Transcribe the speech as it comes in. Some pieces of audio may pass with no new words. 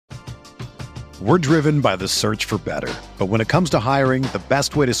We're driven by the search for better. But when it comes to hiring, the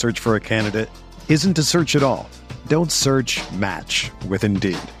best way to search for a candidate isn't to search at all. Don't search, match with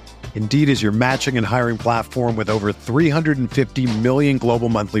Indeed. Indeed is your matching and hiring platform with over 350 million global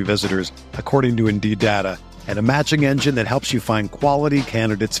monthly visitors, according to Indeed data, and a matching engine that helps you find quality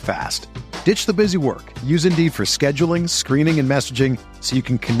candidates fast. Ditch the busy work. Use Indeed for scheduling, screening, and messaging so you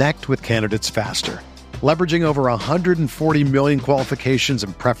can connect with candidates faster. Leveraging over 140 million qualifications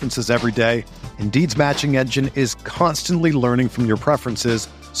and preferences every day, Indeed's matching engine is constantly learning from your preferences,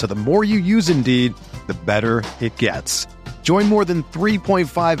 so the more you use Indeed, the better it gets. Join more than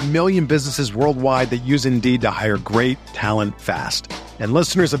 3.5 million businesses worldwide that use Indeed to hire great talent fast. And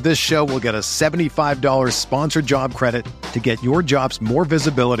listeners of this show will get a $75 sponsored job credit to get your jobs more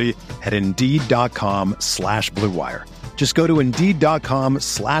visibility at Indeed.com/Blue Wire. Just go to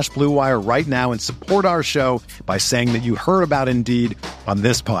Indeed.com/Blue Wire right now and support our show by saying that you heard about Indeed on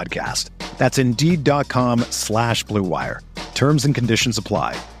this podcast. That's Indeed.com/Blue Wire. Terms and conditions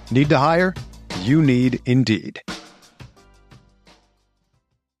apply. Need to hire? You need Indeed.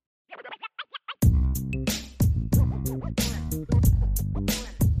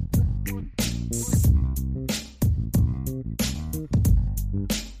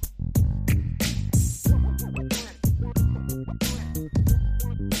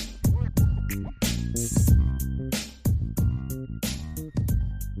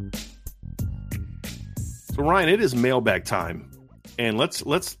 So Ryan, it is mailbag time, and let's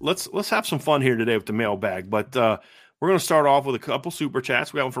have some fun here today with the mailbag. But we're going to start off with a couple super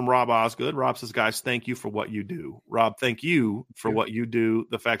chats. We have one from Rob Osgood. Rob says, "Guys, thank you for what you do." Rob, thank you for what you do.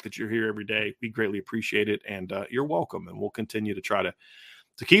 The fact that you're here every day, we greatly appreciate it, and you're welcome. And we'll continue to try to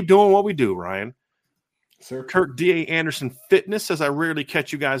keep doing what we do. Ryan, sir. Kirk D.A. Anderson Fitness says, "I rarely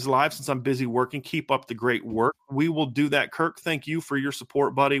catch you guys live since I'm busy working. Keep up the great work." We will do that, Kirk. Thank you for your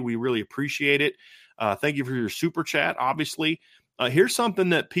support, buddy. We really appreciate it. Thank you for your super chat, obviously. Here's something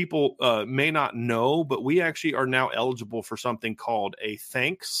that people may not know, but we actually are now eligible for something called a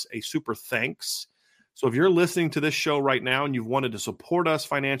super thanks. So if you're listening to this show right now and you've wanted to support us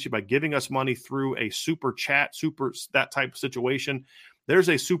financially by giving us money through a super chat, that type of situation, there's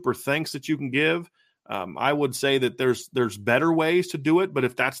a super thanks that you can give. I would say that there's better ways to do it, but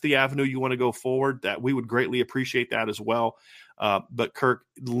if that's the avenue you want to go forward, that we would greatly appreciate that as well. But Kirk,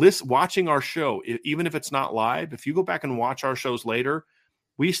 watching our show, even if it's not live, if you go back and watch our shows later,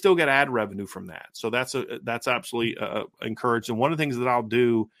 we still get ad revenue from that. So that's absolutely encouraged. And one of the things that I'll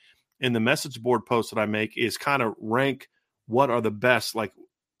do in the message board post that I make is kind of rank what are the best, like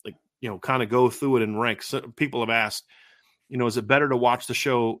kind of go through it and rank. So people have asked, is it better to watch the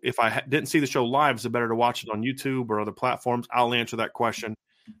show if I didn't see the show live? Is it better to watch it on YouTube or other platforms? I'll answer that question.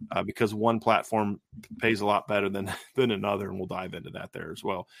 Because one platform pays a lot better than another, and we'll dive into that there as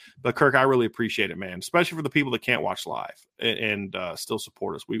well. But Kirk, I really appreciate it, man, especially for the people that can't watch live and still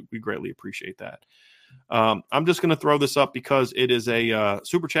support us. We greatly appreciate that. I'm just going to throw this up because it is a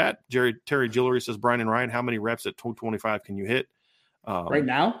super chat. Terry Jewelry says, "Brian and Ryan, how many reps at 225 can you hit?" Right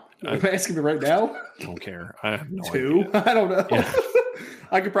now? Are you asking me right now? Don't care. I have no 2? idea. I don't know. Yeah.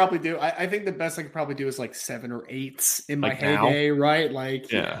 I could probably do. I think the best I could probably do is like 7 or 8 in my Like now? heyday, right?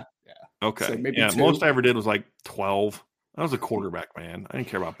 Like Yeah. Okay. So maybe yeah. 2. Most I ever did was like 12. I was a quarterback, man. I didn't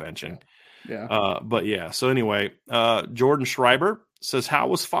care about benching. Yeah. But yeah. So anyway, Jordan Schreiber says, "How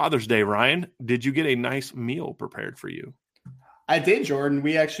was Father's Day, Ryan? Did you get a nice meal prepared for you?" I did, Jordan.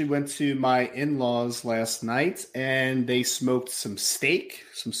 We actually went to my in-laws last night, and they smoked some steak,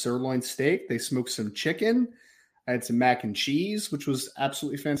 some sirloin steak. They smoked some chicken. I had some mac and cheese, which was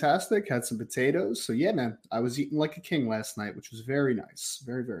absolutely fantastic. Had some potatoes. So, yeah, man, I was eating like a king last night, which was very nice.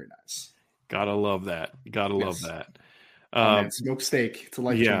 Very, very nice. Gotta love that. Love that. Man, smoked steak. It's a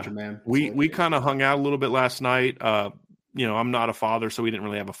life changer, man. We kind of hung out a little bit last night. I'm not a father, so we didn't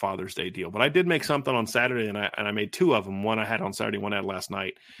really have a Father's Day deal. But I did make something on Saturday, and I made 2 of them. One I had on Saturday, one I had last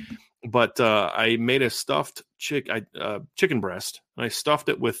night. But I made a stuffed chicken breast, and I stuffed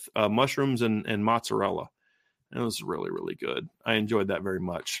it with mushrooms and mozzarella. It was really, really good. I enjoyed that very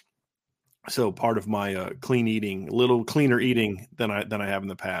much. So part of my clean eating, a little cleaner eating than I have in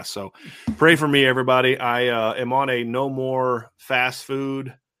the past. So pray for me, everybody. I am on a no more fast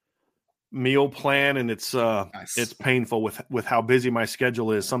food meal plan, and it's nice. It's painful with how busy my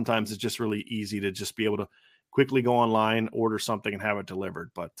schedule is. Sometimes it's just really easy to just be able to quickly go online, order something, and have it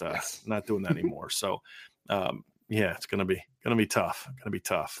delivered. But not doing that anymore. So it's gonna be tough.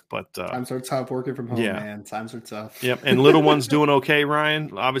 But times are tough working from home, man. Times are tough. Yep. And little one's doing okay,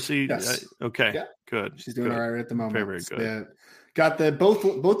 Ryan. Obviously, yes. Okay. Yeah. Good. She's doing all right at the moment. Very, very good. Got both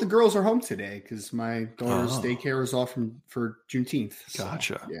the girls are home today because my daughter's daycare is off for Juneteenth. So,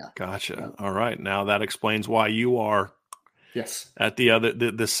 Gotcha. yeah. Gotcha. Yeah. All right. Now that explains why you are at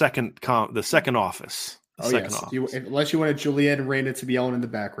the second office. Unless you wanted Juliet and Raina to be yelling in the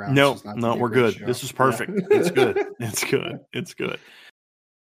background. No, we're good. Show. This is perfect. Yeah. It's good. It's good. It's good.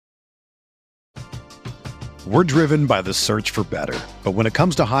 We're driven by the search for better. But when it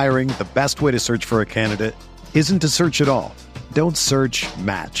comes to hiring, the best way to search for a candidate isn't to search at all. Don't search,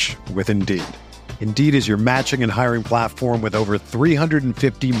 match with Indeed. Indeed is your matching and hiring platform with over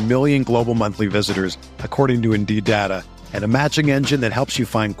 350 million global monthly visitors, according to Indeed data, and a matching engine that helps you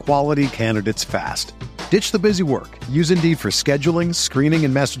find quality candidates fast. Ditch the busy work. Use Indeed for scheduling, screening,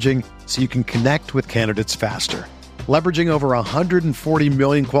 and messaging so you can connect with candidates faster. Leveraging over 140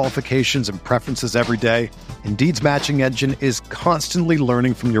 million qualifications and preferences every day, Indeed's matching engine is constantly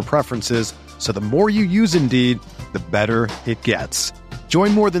learning from your preferences, so the more you use Indeed, the better it gets.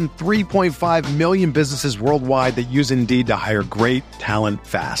 Join more than 3.5 million businesses worldwide that use Indeed to hire great talent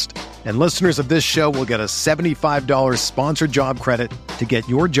fast. And listeners of this show will get a $75 sponsored job credit to get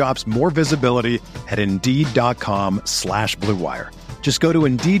your jobs more visibility at Indeed.com/Blue Wire. Just go to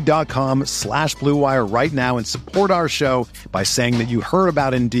Indeed.com/Blue Wire right now and support our show by saying that you heard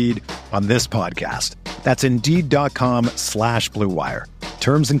about Indeed on this podcast. That's Indeed.com/Blue Wire.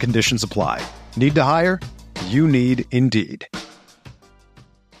 Terms and conditions apply. Need to hire? You need Indeed.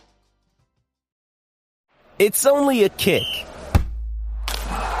 It's only a kick,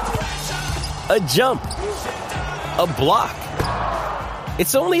 a jump, a block.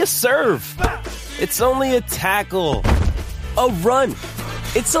 It's only a serve. It's only a tackle, a run.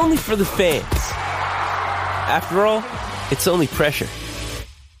 It's only for the fans. After all, it's only pressure.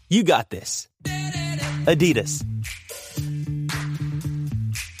 You got this. Adidas.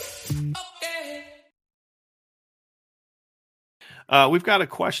 We've got a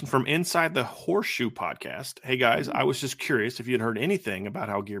question from Inside the Horseshoe podcast. Hey, guys, I was just curious if you had heard anything about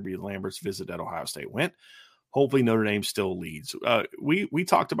how Gearby Lambert's visit at Ohio State went. Hopefully Notre Dame still leads. We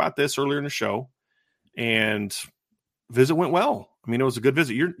talked about this earlier in the show, and visit went well. I mean, it was a good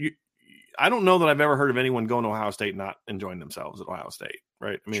visit. I don't know that I've ever heard of anyone going to Ohio State not enjoying themselves at Ohio State,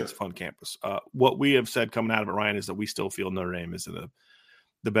 right? I mean, It's a fun campus. What we have said coming out of it, Ryan, is that we still feel Notre Dame is in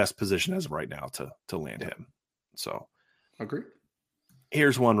the best position as of right now to land him. So, agree.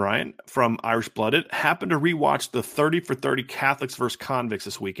 Here's one, Ryan, from Irish Blooded. Happened to rewatch the 30 for 30 Catholics versus Convicts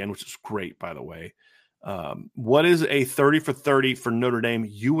this weekend, which is great, by the way. What is a 30 for 30 for Notre Dame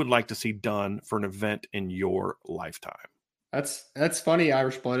you would like to see done for an event in your lifetime? That's funny,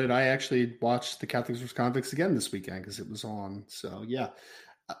 Irish Blooded. I actually watched the Catholics versus Convicts again this weekend because it was on. So, yeah.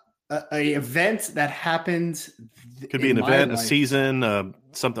 A event that happened. Could be an event, a season,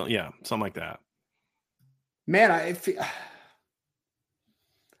 something. Yeah, something like that. Man,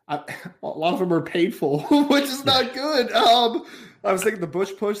 a lot of them are painful, which is not good. I was thinking the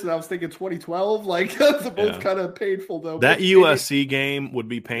Bush push, and I was thinking 2012. Like, they're both kind of painful, though. That USC game would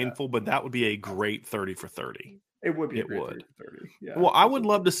be painful, but that would be a great 30 for 30. It would be a great 30 for 30. Yeah. Well, I would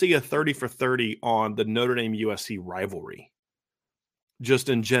love to see a 30 for 30 on the Notre Dame USC rivalry, just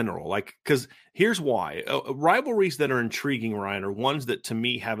in general. Like, because here's why. Rivalries that are intriguing, Ryan, are ones that, to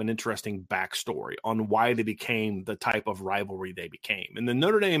me, have an interesting backstory on why they became the type of rivalry they became. And the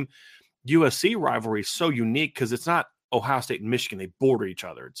Notre Dame USC rivalry is so unique because it's not Ohio State and Michigan. They border each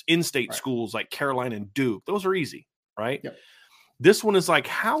other. It's in-state schools like Carolina and Duke. Those are easy, right? Yep. This one is like,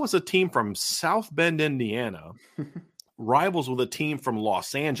 how is a team from South Bend, Indiana, rivals with a team from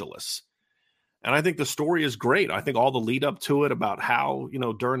Los Angeles? And I think the story is great. I think all the lead up to it about how,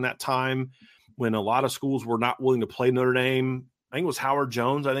 during that time when a lot of schools were not willing to play Notre Dame, I think it was Howard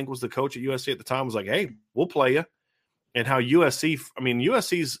Jones, I think was the coach at USC at the time, was like, hey, we'll play you. And how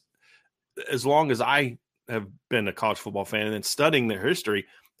USC's, as long as I have been a college football fan and studying their history,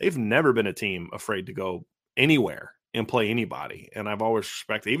 they've never been a team afraid to go anywhere and play anybody. And I've always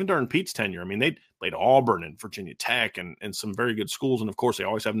respected, even during Pete's tenure, I mean, they played Auburn and Virginia Tech and some very good schools. And of course, they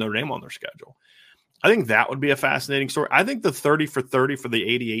always have Notre Dame on their schedule. I think that would be a fascinating story. I think the 30 for 30 for the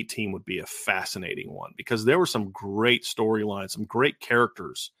 88 team would be a fascinating one because there were some great storylines, some great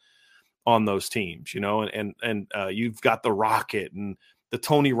characters on those teams, and you've got the Rocket and the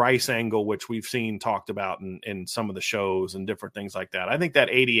Tony Rice angle, which we've seen talked about in some of the shows and different things like that. I think that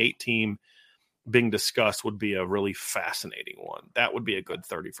 88 team being discussed would be a really fascinating one. That would be a good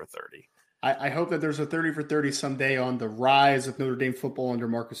 30 for 30. I hope that there's a 30 for 30 someday on the rise of Notre Dame football under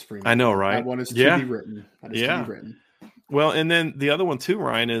Marcus Freeman. I know, right? That one is to be written. That is to be written. Well, and then the other one too,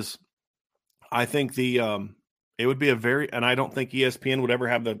 Ryan, is I think it would be and I don't think ESPN would ever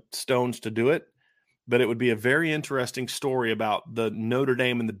have the stones to do it, but it would be a very interesting story about the Notre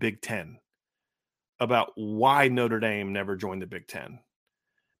Dame and the Big Ten, about why Notre Dame never joined the Big Ten.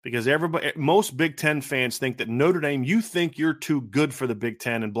 Because most Big Ten fans think that Notre Dame, you think you're too good for the Big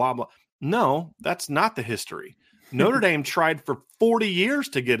Ten and blah, blah. No, that's not the history. Notre Dame tried for 40 years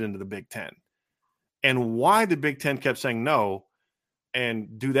to get into the Big Ten. And why the Big Ten kept saying no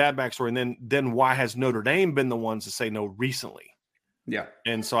and do that backstory. And then why has Notre Dame been the ones to say no recently? Yeah.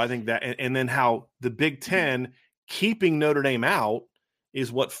 And so I think that, and then how the Big Ten keeping Notre Dame out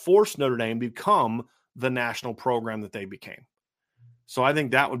is what forced Notre Dame to become the national program that they became. So I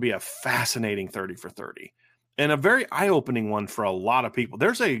think that would be a fascinating 30 for 30 and a very eye-opening one for a lot of people.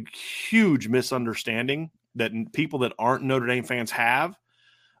 There's a huge misunderstanding that people that aren't Notre Dame fans have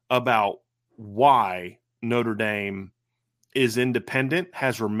about why Notre Dame is independent,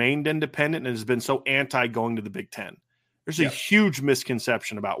 has remained independent, and has been so anti going to the Big Ten. There's a huge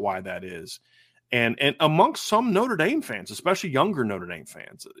misconception about why that is. And amongst some Notre Dame fans, especially younger Notre Dame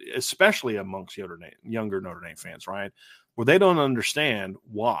fans, especially amongst younger Notre Dame fans, right, where they don't understand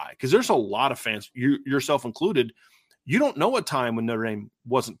why. Because there's a lot of fans, yourself included, you don't know a time when Notre Dame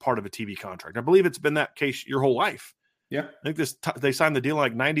wasn't part of a TV contract. I believe it's been that case your whole life. Yeah. I think they signed the deal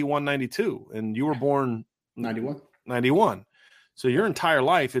like 91, 92, and you were born 91. So your entire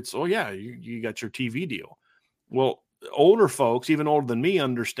life, it's, you got your TV deal. Well, older folks, even older than me,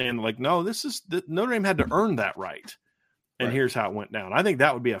 understand like, no, Notre Dame had to earn that right. And here's how it went down. I think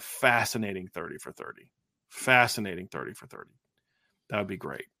that would be a fascinating 30 for 30. Fascinating 30 for 30. That would be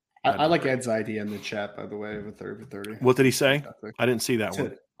great. I like Ed's idea in the chat, by the way, of a 30 for 30. What did he say? I didn't see that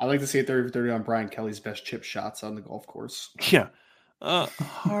one. I like to see a 30 for 30 on Brian Kelly's best chip shots on the golf course. Yeah.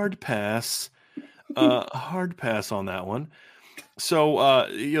 Hard pass. Hard pass on that one. So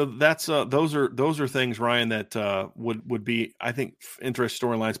that's those are things, Ryan, that would be, I think, interesting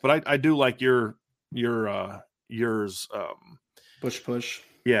storylines. But I do like yours. Push.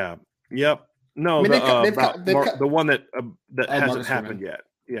 Yeah. Yep. No, I mean, the one that hasn't Marcus happened Freeman. yet.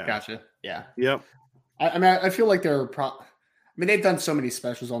 Yeah. Gotcha. Yeah. Yep. I mean, I feel like they've done so many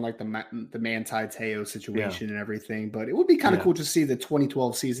specials on like the Manti Te'o situation and everything, but it would be kind of cool to see the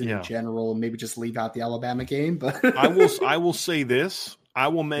 2012 season in general and maybe just leave out the Alabama game. But I will say this. I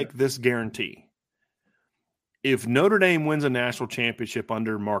will make this guarantee. If Notre Dame wins a national championship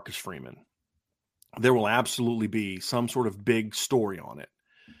under Marcus Freeman, there will absolutely be some sort of big story on it,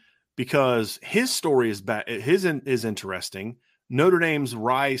 because his story is interesting. Notre Dame's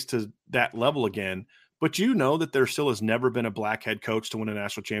rise to that level again. But you know that there still has never been a black head coach to win a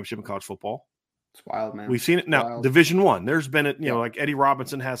national championship in college football. It's wild, man. We've seen it now. Division I. There's been like Eddie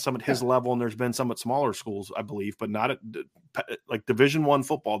Robinson has some at his level, and there's been some at smaller schools, I believe, but not at like Division I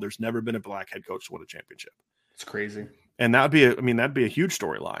football. There's never been a black head coach to win a championship. It's crazy, and that'd be a huge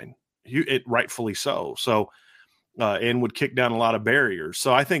storyline. It rightfully so. So, and would kick down a lot of barriers.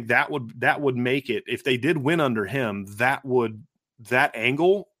 So I think that would make it, if they did win under him, that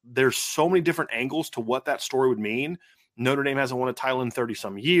angle. There's so many different angles to what that story would mean. Notre Dame hasn't won a title in 30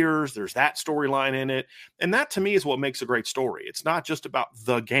 some years. There's that storyline in it. And that to me is what makes a great story. It's not just about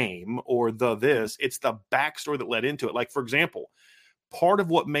the game or this, it's the backstory that led into it. Like, for example, part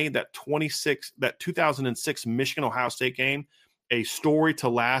of what made that 2006 Michigan Ohio State game a story to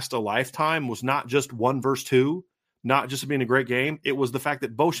last a lifetime was not just 1 versus 2, not just being a great game. It was the fact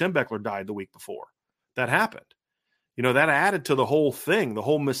that Bo Schembechler died the week before that happened. That added to the whole thing, the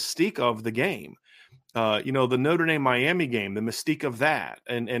whole mystique of the game. The Notre Dame Miami game, the mystique of that,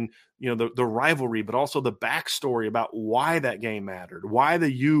 and the rivalry, but also the backstory about why that game mattered, why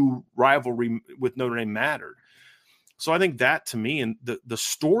the U rivalry with Notre Dame mattered. So I think that, to me, and the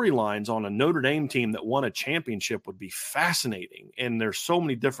storylines on a Notre Dame team that won a championship would be fascinating. And there's so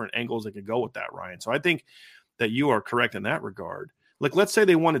many different angles that could go with that, Ryan. So I think that you are correct in that regard. Like, let's say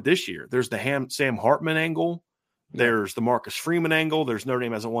they won it this year. There's the Sam Hartman angle. There's the Marcus Freeman angle. There's Notre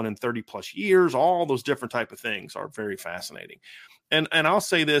Dame hasn't won in 30 plus years. All those different type of things are very fascinating. And I'll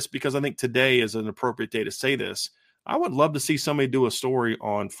say this because I think today is an appropriate day to say this. I would love to see somebody do a story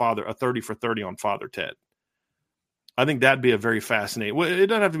on a 30 for 30 on Father Ted. I think that'd be a very fascinating. Well, it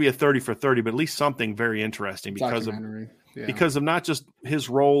doesn't have to be a 30 for 30, but at least something very interesting because of not just his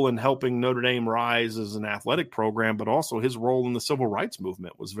role in helping Notre Dame rise as an athletic program, but also his role in the civil rights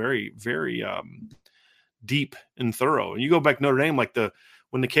movement was very, very deep and thorough. And you go back to Notre Dame, like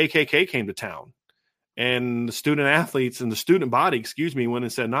when the KKK came to town, and the student athletes and the student body, went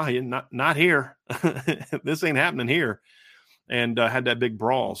and said, "Nah, not here. This ain't happening here," and had that big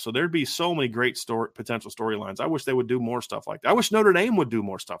brawl. So there'd be so many great potential storylines. I wish they would do more stuff like that. I wish Notre Dame would do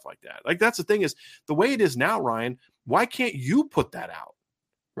more stuff like that. Like, that's the thing, is the way it is now, Ryan. Why can't you put that out?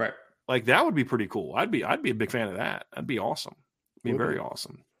 Right. Like that would be pretty cool. I'd be a big fan of that. That'd be awesome. Be very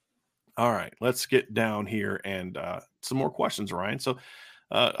awesome. All right, let's get down here and some more questions, Ryan. So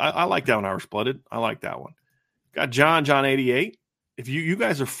I like that one, Irish Blooded. I like that one. Got John 88. If you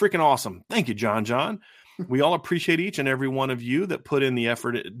guys are freaking awesome. Thank you, John. We all appreciate each and every one of you that put in the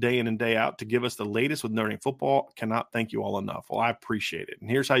effort day in and day out to give us the latest with Notre Dame football. Cannot thank you all enough. Well, I appreciate it. And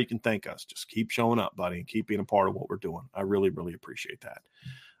here's how you can thank us. Just keep showing up, buddy, and keep being a part of what we're doing. I really, really appreciate that.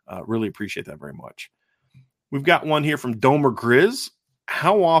 Really appreciate that very much. We've got one here from Domer Grizz.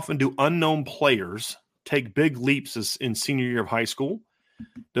 How often do unknown players take big leaps in senior year of high school?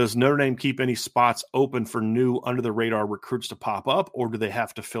 Does Notre Dame keep any spots open for new under-the-radar recruits to pop up, or do they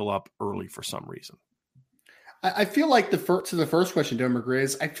have to fill up early for some reason? I feel like to the first question, Domer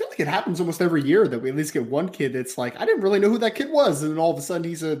Grizz, I feel like it happens almost every year that we at least get one kid that's like, I didn't really know who that kid was, and then all of a sudden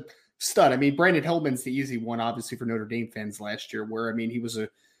he's a stud. I mean, Brandon Hillman's the easy one, obviously, for Notre Dame fans last year, where, I mean, he was a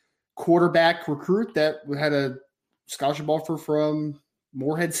quarterback recruit that had a scholarship offer from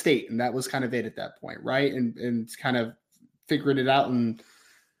Morehead State, and that was kind of it at that point, right? And kind of figuring it out and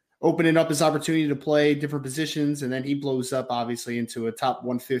opening up his opportunity to play different positions, and then he blows up, obviously, into a top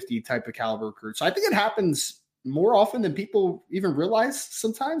 150 type of caliber recruit. So I think it happens more often than people even realize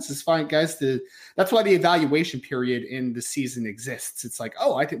sometimes. Is find guys that's why the evaluation period in the season exists. It's like,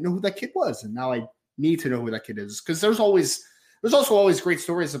 oh, I didn't know who that kid was, and now I need to know who that kid is, because there's also always great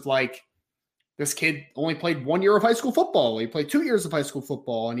stories of like, this kid only played 1 year of high school football. He played 2 years of high school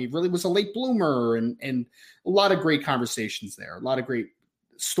football, and he really was a late bloomer, and a lot of great conversations there, a lot of great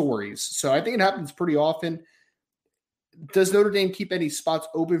stories. So I think it happens pretty often. Does Notre Dame keep any spots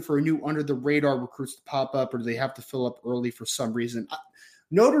open for a new under-the-radar recruits to pop up, or do they have to fill up early for some reason?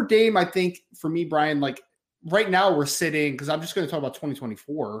 Notre Dame, I think, for me, Brian, like right now we're sitting, because I'm just going to talk about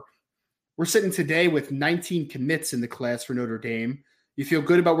 2024, we're sitting today with 19 commits in the class for Notre Dame. You feel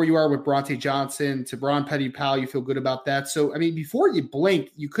good about where you are with Bronte Johnson, to Braun Petty-Powell. You feel good about that. So, I mean, before you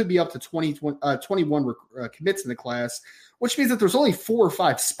blink, you could be up to 21 commits in the class, which means that there's only 4 or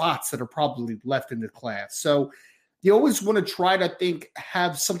 5 spots that are probably left in the class. So you always want to try to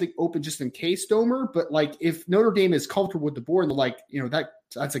have something open just in case, Domer. But like, if Notre Dame is comfortable with the board and they're like,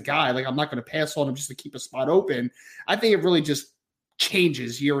 that's a guy, like, I'm not going to pass on him just to keep a spot open. I think it really just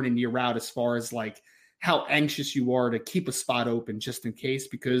changes year in and year out as far as like how anxious you are to keep a spot open just in case,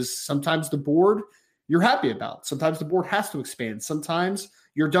 because sometimes the board you're happy about. Sometimes the board has to expand. Sometimes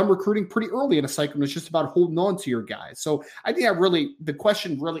you're done recruiting pretty early in a cycle and it's just about holding on to your guys. So I think the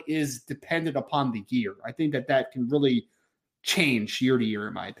question really is dependent upon the year. I think that can really change year to year,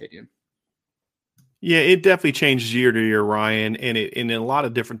 in my opinion. Yeah, it definitely changes year to year, Ryan, and a lot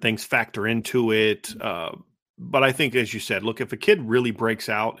of different things factor into it. But I think, as you said, look, if a kid really breaks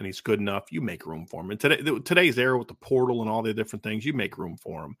out and he's good enough, you make room for him. And today's era with the portal and all the different things, you make room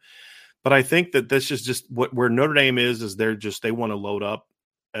for him. But I think that this is just where Notre Dame is they want to load up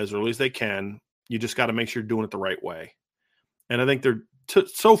as early as they can. You just got to make sure you're doing it the right way. And I think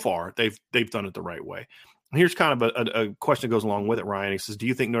so far they've done it the right way. And here's kind of a question that goes along with it, Ryan. He says, do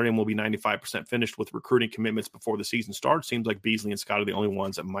you think Notre Dame will be 95% finished with recruiting commitments before the season starts? Seems like Beasley and Scott are the only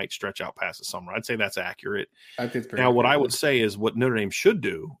ones that might stretch out past the summer. I'd say that's accurate. I think what I would say is what Notre Dame should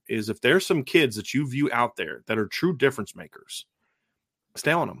do is, if there's some kids that you view out there that are true difference makers,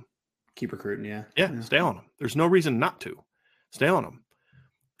 stay on them. Keep recruiting, yeah. Yeah, stay on them. There's no reason not to. Stay on them.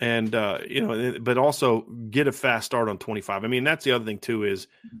 And, but also get a fast start on 25. I mean, that's the other thing, too, is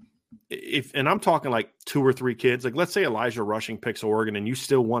and I'm talking like 2 or 3 kids. Like, let's say Elijah Rushing picks Oregon and you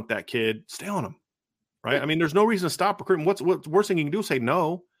still want that kid, stay on him, right? I mean, there's no reason to stop recruiting. What's the worst thing you can do is say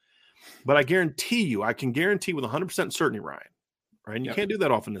no. But I can guarantee with 100% certainty, Ryan, right? And you can't do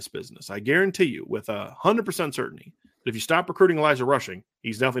that often in this business. I guarantee you with 100% certainty that if you stop recruiting Elijah Rushing,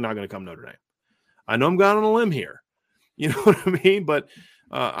 he's definitely not going to come to Notre Dame. I know I'm going on a limb here. You know what I mean? But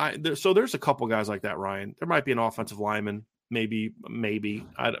so there's a couple guys like that, Ryan. There might be an offensive lineman, maybe,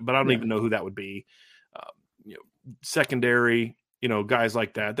 but I don't even know who that would be. Secondary, guys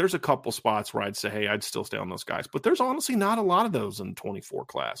like that. There's a couple spots where I'd say, hey, I'd still stay on those guys. But there's honestly not a lot of those in the 24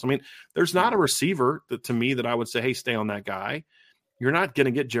 class. I mean, there's not a receiver to me that I would say, hey, stay on that guy. You're not going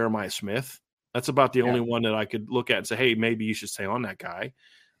to get Jeremiah Smith. That's about the only one that I could look at and say, hey, maybe you should stay on that guy.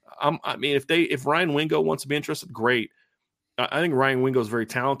 I mean, if Ryan Wingo wants to be interested, great. I think Ryan Wingo is very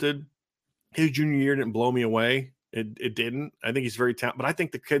talented. His junior year didn't blow me away. It didn't. I think he's very talented, but I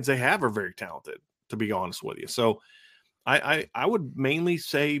think the kids they have are very talented, to be honest with you. So I would mainly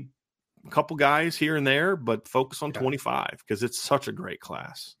say a couple guys here and there, but focus on 25 because it's such a great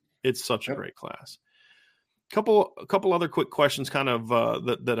class. It's such a great class. couple other quick questions, kind of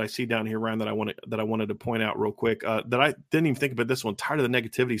that I see down here, Ryan, that I wanted to point out real quick. That I didn't even think about this one. Tired of the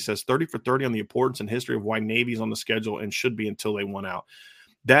negativity says 30 for 30 on the importance and history of why Navy's on the schedule and should be until they won out.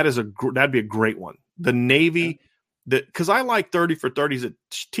 That'd be a great one. The Navy, because I like 30 for 30s that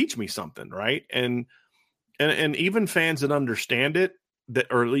teach me something, right? And even fans that understand it,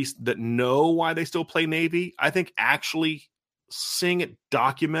 or at least that know why they still play Navy, I think actually seeing it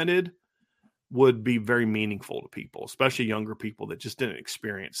documented would be very meaningful to people, especially younger people that just didn't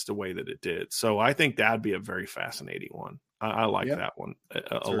experience the way that it did. So I think that'd be a very fascinating one. I like that one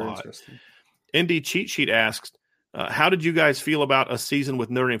a lot. Indy Cheat Sheet asks, how did you guys feel about a season with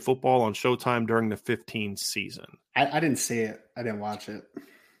Notre Dame football on Showtime during the 15 season? I didn't see it. I didn't watch it.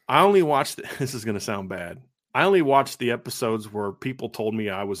 I only watched this is going to sound bad. I only watched the episodes where people told me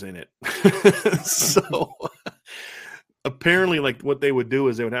I was in it. So apparently, like, what they would do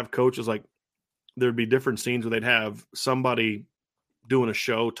is they would have coaches, like, there'd be different scenes where they'd have somebody doing a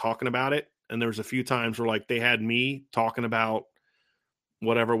show talking about it. And there was a few times where, like, they had me talking about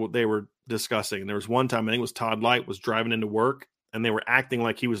whatever they were discussing. And there was one time, I think it was Todd Light was driving into work and they were acting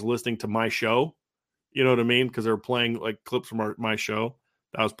like he was listening to my show. You know what I mean? Because they were playing like clips from my show.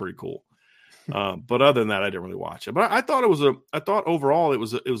 That was pretty cool. But other than that, I didn't really watch it. But I thought overall it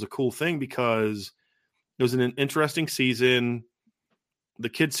was a cool thing because it was an interesting season. The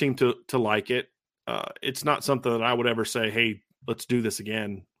kids seemed to like it. It's not something that I would ever say, "Hey, let's do this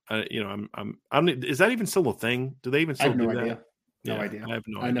again." I'm. Is that even still a thing? Do they even still do that? Idea. No idea. I have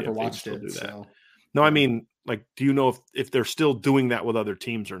no I idea. never watched it. So. No, I mean, like, do you know if they're still doing that with other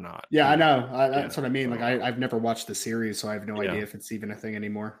teams or not? Yeah, I know. That's what I mean. Like, I've never watched the series, so I have no idea if it's even a thing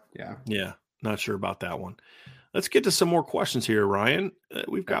anymore. Yeah. Yeah. Not sure about that one. Let's get to some more questions here, Ryan.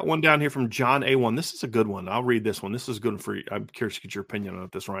 We've got one down here from John A1. This is a good one. I'll read this one. This is good for you. I'm curious to get your opinion on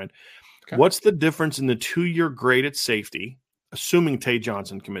this, Ryan. Okay. What's the difference in the 2-year grade at safety, assuming Tay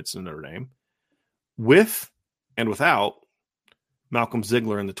Johnson commits to Notre Dame, with and without Malcolm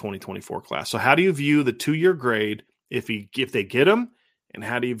Ziegler in the 2024 class? So how do you view the 2-year grade if they get him, and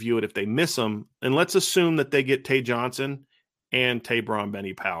how do you view it if they miss him? And let's assume that they get Tay Johnson and Tabron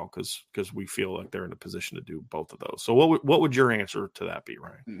Benny Powell, because we feel like they're in a position to do both of those. So what would your answer to that be,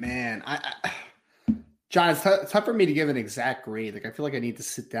 Ryan? Man, John, it's tough for me to give an exact grade. Like, I feel like I need to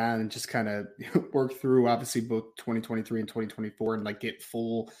sit down and just kind of work through, obviously, both 2023 and 2024 and, like, get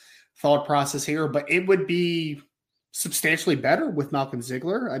full thought process here. But it would be substantially better with Malcolm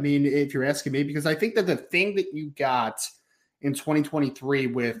Ziegler. I mean, if you're asking me, because I think that the thing that you got in 2023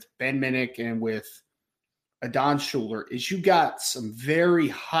 with Ben Minnick and with Adon Schuler is you got some very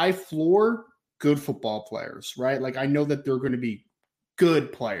high floor, good football players, right? Like, I know that they're going to be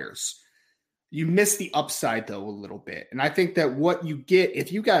good players. You miss the upside, though, a little bit. And I think that what you get,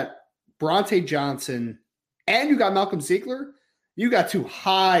 if you got Bronte Johnson and you got Malcolm Ziegler, you got two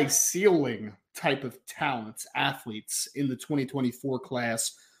high ceiling type of talents, athletes in the 2024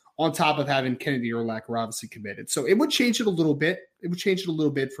 class, on top of having Kennedy Urlacher obviously committed. So it would change it a little bit. It would change it a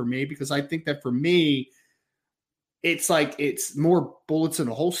little bit for me, because I think that for me, it's like it's more bullets in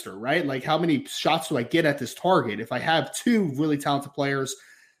a holster, right? Like, how many shots do I get at this target? If I have two really talented players,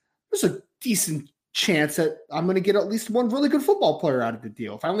 there's a decent chance that I'm going to get at least one really good football player out of the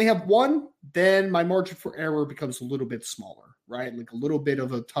deal. If I only have one, then my margin for error becomes a little bit smaller, right? Like a little bit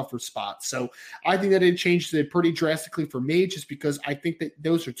of a tougher spot. So I think that it changed it pretty drastically for me, just because I think that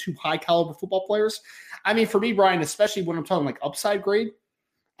those are two high caliber football players. I mean, for me, Brian, especially when I'm talking like upside grade,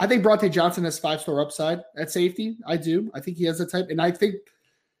 I think Bronte Johnson has 5-star upside at safety. I do. I think he has that type. And I think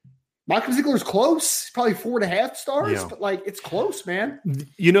Malcolm Ziegler is close, probably 4.5 stars, but like, it's close, man.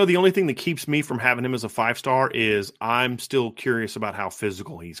 You know, the only thing that keeps me from having him as a 5-star is I'm still curious about how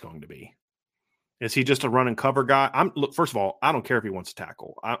physical he's going to be. Is he just a run and cover guy? Look, first of all, I don't care if he wants to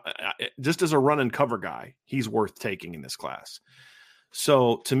tackle. Just as a run and cover guy, he's worth taking in this class.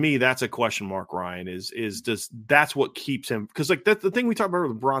 So to me, that's a question mark, Ryan, that's what keeps him. Because like that's the thing we talked about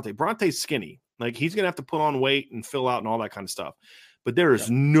with Bronte. Bronte's skinny. Like, he's going to have to put on weight and fill out and all that kind of stuff. But there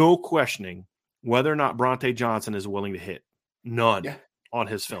is no questioning whether or not Bronte Johnson is willing to hit. None on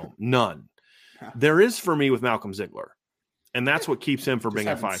his film. None. There is for me with Malcolm Ziegler. And that's what keeps him from being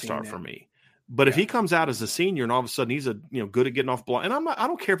a 5-star for me. But if he comes out as a senior and all of a sudden he's good at getting off block, and I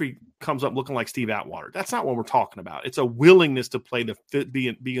don't care if he comes up looking like Steve Atwater. That's not what we're talking about. It's a willingness to play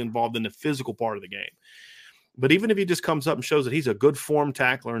be involved in the physical part of the game. But even if he just comes up and shows that he's a good form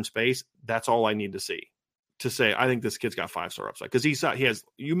tackler in space, that's all I need to see to say I think this kid's got 5-star upside, because he has.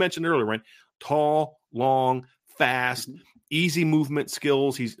 You mentioned earlier, right? Tall, long, fast, easy movement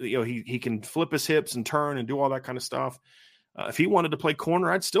skills. He can flip his hips and turn and do all that kind of stuff. If he wanted to play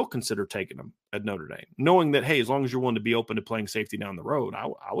corner, I'd still consider taking him at Notre Dame, knowing that, hey, as long as you're willing to be open to playing safety down the road,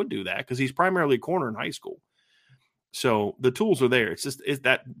 I would do that because he's primarily a corner in high school. So the tools are there. It's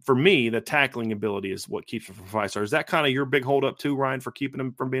that for me, the tackling ability is what keeps him from 5-star. Is that kind of your big holdup too, Ryan, for keeping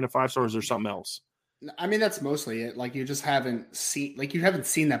him from being a 5-star? Or is there something else? I mean, that's mostly it. Like you haven't seen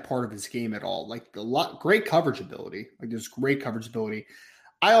that part of his game at all. Like great coverage ability. Like there's great coverage ability.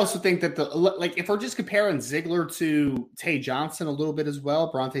 I also think that if we're just comparing Ziegler to Tay Johnson a little bit as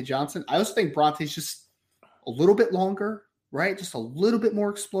well, Bronte Johnson, I also think Bronte's just a little bit longer, right? Just a little bit more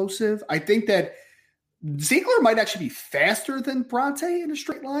explosive. I think that Ziegler might actually be faster than Bronte in a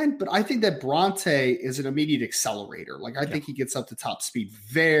straight line, but I think that Bronte is an immediate accelerator. Like I think he gets up to top speed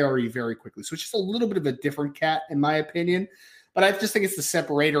very, very quickly. So it's just a little bit of a different cat in my opinion. But I just think it's the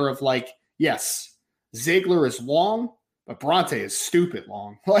separator of yes, Ziegler is long, but Bronte is stupid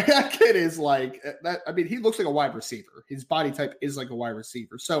long. Like that kid is like that. I mean, he looks like a wide receiver. His body type is like a wide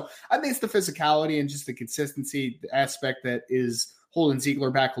receiver. So I think it's the physicality and just the consistency aspect that is holding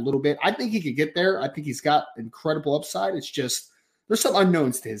Ziegler back a little bit. I think he could get there. I think he's got incredible upside. It's just there's some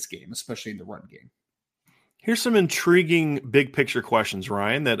unknowns to his game, especially in the run game. Here's some intriguing big picture questions,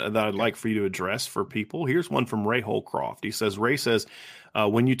 Ryan, that I'd like for you to address for people. Here's one from Ray Holcroft. Ray says,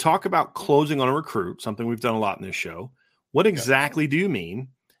 when you talk about closing on a recruit, something we've done a lot in this show, what exactly do you mean?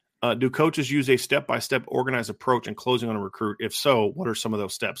 Do coaches use a step-by-step organized approach in closing on a recruit? If so, what are some of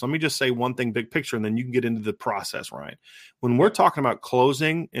those steps? Let me just say one thing, big picture, and then you can get into the process, Ryan. When we're talking about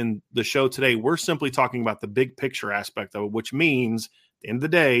closing in the show today, we're simply talking about the big picture aspect of it, which means at the end of the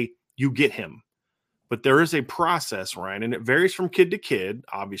day, you get him. But there is a process, Ryan, and it varies from kid to kid,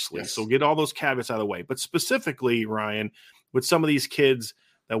 obviously. Yes. So get all those caveats out of the way. But specifically, Ryan, with some of these kids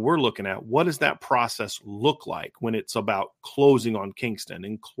that we're looking at, what does that process look like when it's about closing on Kingston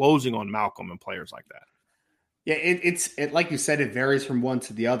and closing on Malcolm and players like that? Yeah, it's like you said, it varies from one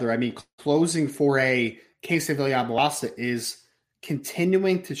to the other. I mean, closing for a Kingston Villalobos is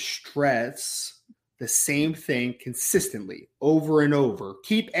continuing to stress the same thing consistently over and over.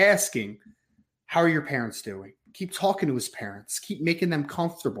 Keep asking, how are your parents doing? Keep talking to his parents. Keep making them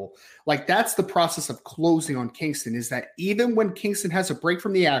comfortable. Like that's the process of closing on Kingston, is that even when Kingston has a break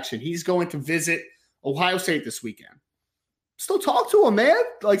from the action, he's going to visit Ohio State this weekend. Still talk to him, man.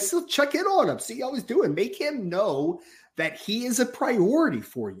 Like still check in on him. See how he's doing. Make him know that he is a priority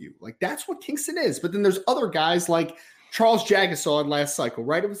for you. Like that's what Kingston is. But then there's other guys like Charles Jagasaw in last cycle,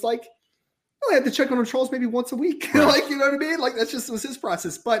 right? It was like, I had to check on Charles maybe once a week. Right. Like, you know what I mean? Like that's just was his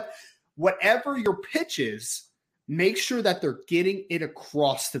process. But whatever your pitch is, make sure that they're getting it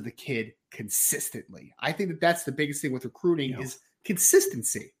across to the kid consistently. I think that that's the biggest thing with recruiting is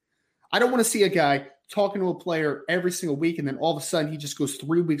consistency. I don't want to see a guy talking to a player every single week and then all of a sudden he just goes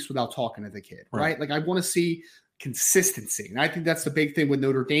 3 weeks without talking to the kid, right? Like I want to see consistency. And I think that's the big thing with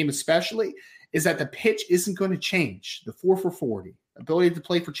Notre Dame especially, is that the pitch isn't going to change. The 4 for 40, ability to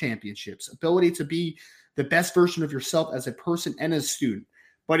play for championships, ability to be the best version of yourself as a person and as a student.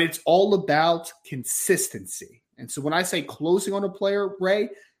 But it's all about consistency. And so when I say closing on a player, Ray,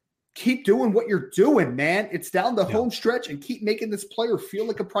 keep doing what you're doing, man. It's down the home stretch and keep making this player feel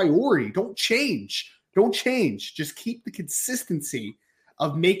like a priority. Don't change. Don't change. Just keep the consistency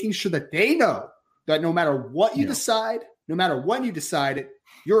of making sure that they know that no matter what you decide, no matter when you decide it,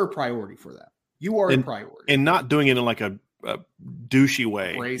 you're a priority for them. You are a priority. And not doing it in like a douchey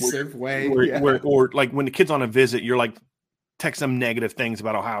way. Abrasive way. Or like when the kid's on a visit, you're like, text them negative things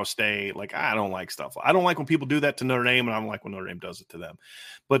about Ohio State. Like, I don't like stuff. I don't like when people do that to Notre Dame, and I don't like when Notre Dame does it to them.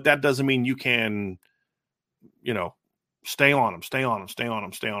 But that doesn't mean you can, stay on them.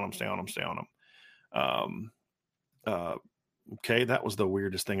 Okay, that was the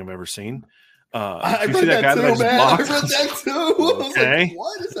weirdest thing I've ever seen. I read that too, man. I read that too. Okay. I was like,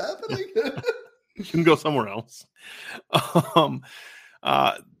 what is happening? You can go somewhere else.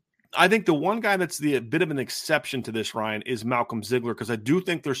 I think the one guy that's a bit of an exception to this, Ryan, is Malcolm Ziegler, because I do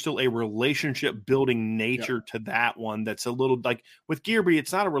think there's still a relationship building nature to that one that's a little like with Gearby,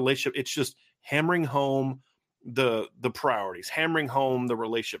 it's not a relationship. It's just hammering home the priorities, hammering home the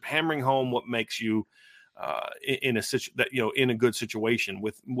relationship, hammering home what makes you in a good situation.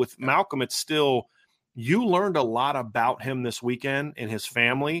 With Malcolm, it's still, you learned a lot about him this weekend and his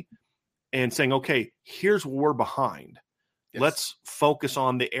family and saying, okay, here's where we're behind. Yes. Let's focus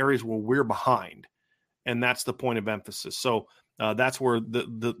on the areas where we're behind, and that's the point of emphasis. So that's where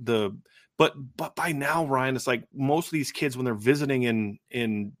but by now, Ryan, it's like most of these kids when they're visiting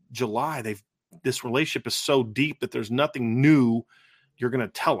in July, this relationship is so deep that there's nothing new you're going to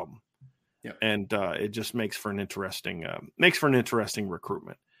tell them, and it just makes for an interesting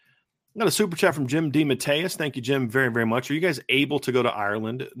recruitment. Got a super chat from Jim D. Mateus. Thank you, Jim, very, very much. Are you guys able to go to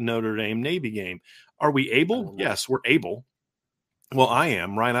Ireland, Notre Dame Navy game? Are we able? Yes, we're able. Well, I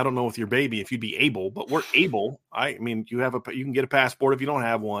am, Ryan. I don't know with your baby if you'd be able, but we're able. I mean, you can get a passport if you don't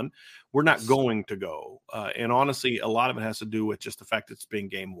have one. We're not going to go. And honestly, a lot of it has to do with just the fact that it's being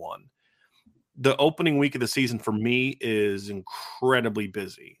game one. The opening week of the season for me is incredibly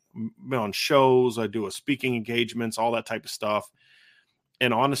busy. I'm on shows, I do speaking engagements, all that type of stuff.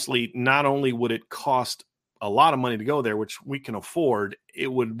 And honestly, not only would it cost a lot of money to go there, which we can afford,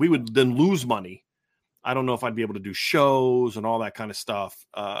 we would then lose money. I don't know if I'd be able to do shows and all that kind of stuff,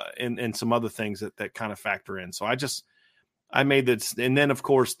 and some other things that kind of factor in. So I made this, and then of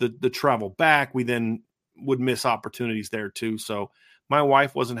course the travel back, we then would miss opportunities there too. So my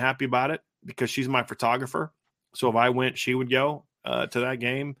wife wasn't happy about it because she's my photographer. So if I went, she would go to that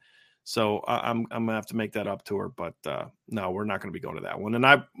game. So I'm gonna have to make that up to her, but no, we're not going to be going to that one. And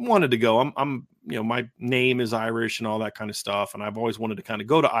I wanted to go. I'm my name is Irish and all that kind of stuff, and I've always wanted to kind of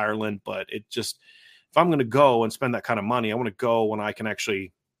go to Ireland. But it just, if I'm going to go and spend that kind of money, I want to go when I can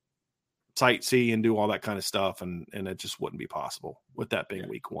actually sightsee and do all that kind of stuff, and it just wouldn't be possible with that being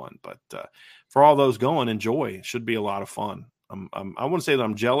week one. But for all those going, enjoy. It should be a lot of fun. I wouldn't say that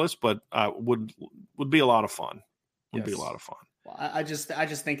I'm jealous, but would be a lot of fun. Would be a lot of fun. Well, I just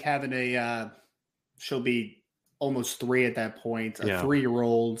think having she'll be almost 3 at that point, a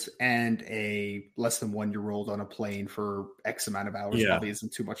 3-year-old and a less than 1-year-old on a plane for X amount of hours probably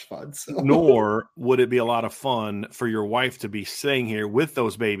isn't too much fun. So. Nor would it be a lot of fun for your wife to be staying here with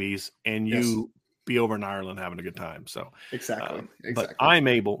those babies and you be over in Ireland having a good time. So exactly. But I'm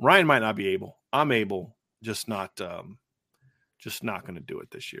able. Ryan might not be able. I'm able, just not going to do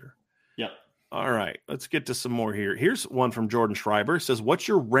it this year. Yep. All right, let's get to some more here. Here's one from Jordan Schreiber. It says, what's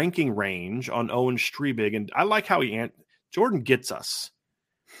your ranking range on Owen Strebig? And I like how Jordan gets us.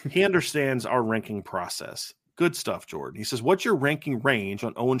 He understands our ranking process. Good stuff, Jordan. He says, what's your ranking range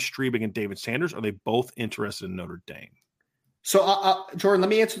on Owen Strebig and David Sanders? Are they both interested in Notre Dame? So, Jordan, let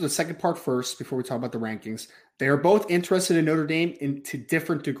me answer the second part first before we talk about the rankings. They are both interested in Notre Dame to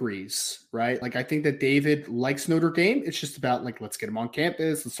different degrees, right? Like, I think that David likes Notre Dame. It's just about, like, let's get him on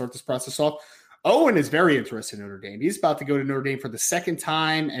campus. Let's start this process off. Owen is very interested in Notre Dame. He's about to go to Notre Dame for the second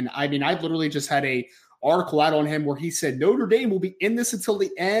time. And I mean, I literally just had a article out on him where he said Notre Dame will be in this until the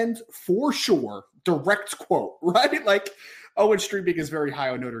end for sure. Direct quote, right? Like, Owen Strebig is very high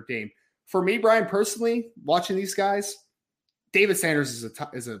on Notre Dame. For me, Brian, personally, watching these guys, David Sanders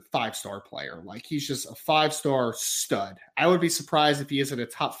is a 5-star player. Like, he's just a 5-star stud. I would be surprised if he isn't a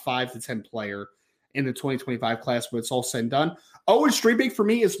top 5 to 10 player in the 2025 class when it's all said and done. Owen Strebig for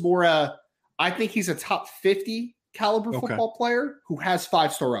me is more I think he's a top 50 caliber football player who has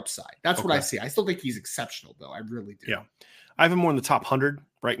 5-star upside. That's what I see. I still think he's exceptional, though. I really do. Yeah. I have him more in the top 100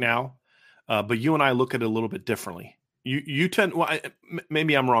 right now, but you and I look at it a little bit differently. You tend,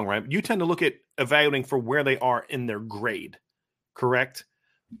 maybe I'm wrong, right? You tend to look at evaluating for where they are in their grade, correct?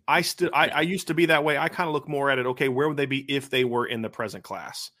 I used to be that way. I kind of look more at it, okay, where would they be if they were in the present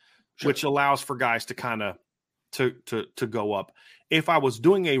class, which allows for guys to kind of to go up. If I was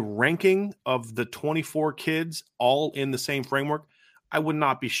doing a ranking of the 24 kids all in the same framework, I would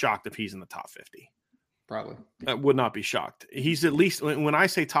not be shocked if he's in the top 50. Probably. I would not be shocked. He's at least, when I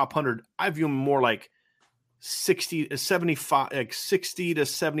say top 100, I view him more like 60 to 75,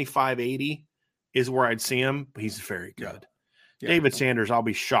 80 is where I'd see him. But he's very good. Yeah. David Sanders, I'll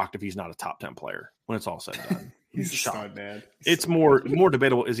be shocked if he's not a top 10 player when it's all said and done. He's a stud, man. It's more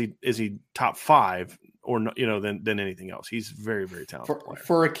debatable. Is he top 5 or than anything else? He's very, very talented player.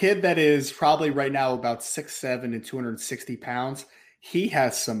 For a kid that is probably right now about 6'7" and 260 pounds, he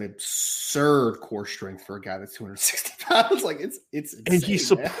has some absurd core strength for a guy that's 260 pounds. Like, it's insane, and he's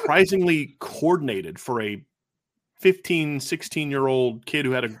surprisingly coordinated for a 15, 16-year-old kid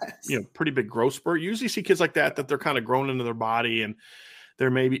who had a pretty big growth spurt. You usually see kids like that they're kind of grown into their body, and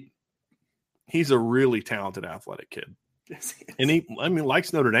he's a really talented athletic kid. Yes, and he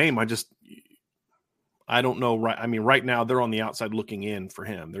likes Notre Dame. I don't know. Right. I mean, right now they're on the outside looking in for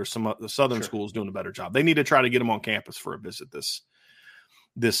him. There's the Southern schools doing a better job. They need to try to get him on campus for a visit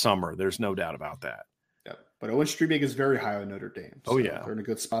this summer. There's no doubt about that. Yeah. But Owen Strebig is very high on Notre Dame. So they're in a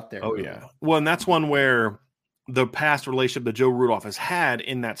good spot there. Oh, yeah. Well, and that's one where the past relationship that Joe Rudolph has had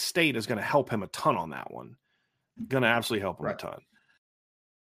in that state is going to help him a ton on that one. Going to absolutely help him a ton.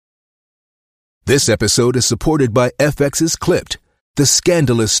 This episode is supported by FX's Clipped, the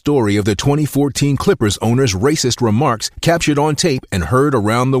scandalous story of the 2014 Clippers owner's racist remarks captured on tape and heard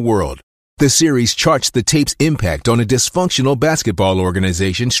around the world. The series charts the tape's impact on a dysfunctional basketball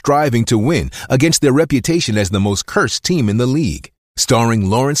organization striving to win against their reputation as the most cursed team in the league. Starring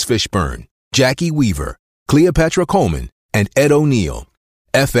Lawrence Fishburne, Jackie Weaver, Cleopatra Coleman, and Ed O'Neill.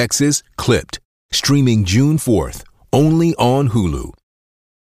 FX's Clipped, streaming June 4th, only on Hulu.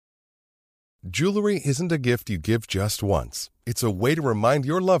 Jewelry isn't a gift you give just once. It's a way to remind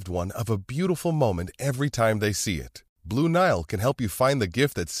your loved one of a beautiful moment every time they see it. Blue Nile can help you find the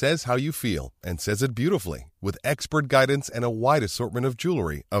gift that says how you feel and says it beautifully, with expert guidance and a wide assortment of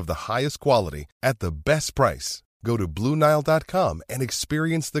jewelry of the highest quality at the best price. Go to BlueNile.com and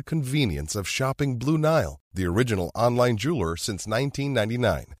experience the convenience of shopping Blue Nile, the original online jeweler since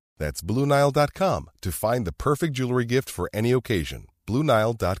 1999. That's BlueNile.com to find the perfect jewelry gift for any occasion.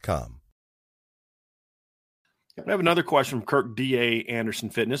 BlueNile.com. I have another question from Kirk D.A. Anderson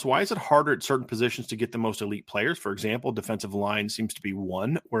Fitness. Why is it harder at certain positions to get the most elite players? For example, defensive line seems to be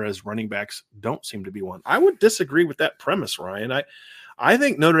one, whereas running backs don't seem to be one. I would disagree with that premise, Ryan. I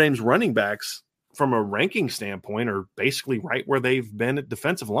think Notre Dame's running backs, from a ranking standpoint, are basically right where they've been at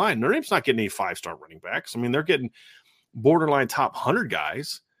defensive line. Notre Dame's not getting any five-star running backs. I mean, they're getting borderline top 100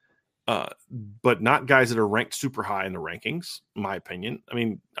 guys, but not guys that are ranked super high in the rankings, in my opinion. I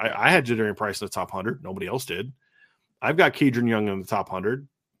mean, I had Jadarian Price in the top 100. Nobody else did. I've got Kedron Young in the top 100.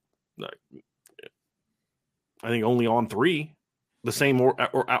 I think only on 3, the same or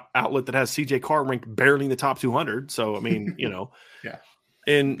outlet that has CJ Carr ranked barely in the top 200. So, I mean, Yeah.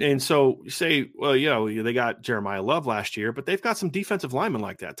 And so you say, well, they got Jeremiah Love last year, but they've got some defensive linemen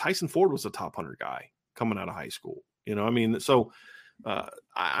like that. Tyson Ford was a top 100 guy coming out of high school. I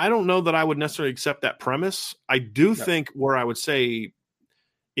don't know that I would necessarily accept that premise. I do think where I would say,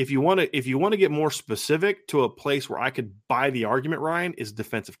 if you want to get more specific to a place where I could buy the argument, Ryan, is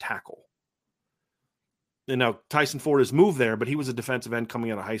defensive tackle. And now Tyson Ford has moved there, but he was a defensive end coming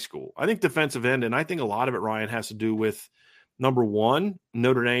out of high school. I think defensive end, and I think a lot of it, Ryan, has to do with, number one,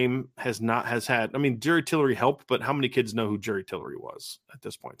 Notre Dame has had. I mean, Jerry Tillery helped, but how many kids know who Jerry Tillery was at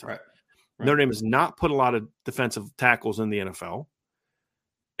this point in time? Right. Notre Dame has not put a lot of defensive tackles in the NFL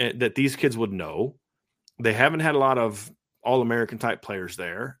that these kids would know. They haven't had a lot of All-American type players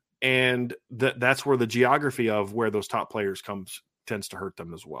there, and that's where the geography of where those top players tends to hurt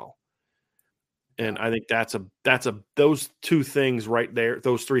them as well. And I think those 2 things right there,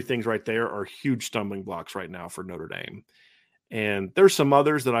 those 3 things right there are huge stumbling blocks right now for Notre Dame. And there's some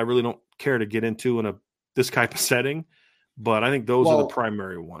others that I really don't care to get into in this type of setting, but I think those are the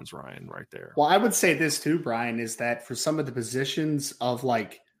primary ones, Ryan, right there. Well, I would say this too, Brian, is that for some of the positions of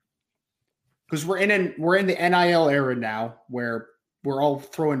because we're in the NIL era now where we're all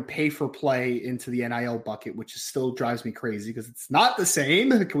throwing pay for play into the NIL bucket, which still drives me crazy because it's not the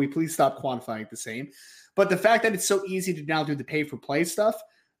same. Can we please stop quantifying it the same? But the fact that it's so easy to now do the pay for play stuff,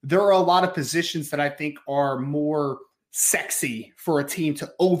 there are a lot of positions that I think are more sexy for a team to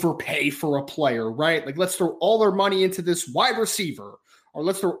overpay for a player, right? Like, let's throw all our money into this wide receiver, or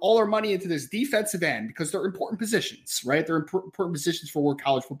let's throw all our money into this defensive end because they're important positions, right? They're important positions for where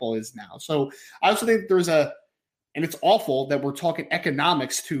college football is now. So I also think and it's awful that we're talking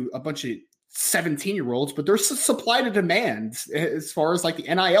economics to a bunch of 17-year-olds, but there's supply to demand as far as like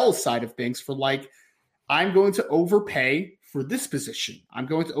the NIL side of things for I'm going to overpay for this position. I'm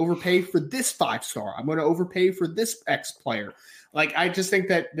going to overpay for this 5-star. I'm going to overpay for this X player. I just think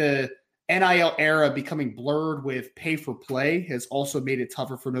that the NIL era becoming blurred with pay for play has also made it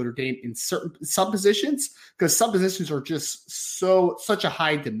tougher for Notre Dame in some positions, because some positions are just such a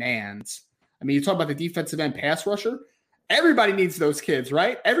high demand. I mean, you talk about the defensive end pass rusher. Everybody needs those kids,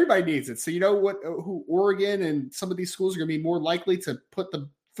 right? Everybody needs it. So you know who Oregon and some of these schools are going to be more likely to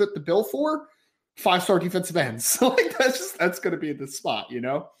fit the bill for? 5-star defensive ends. So that's going to be the spot,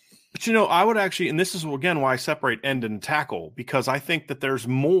 But I would actually, and this is again why I separate end and tackle, because I think that there's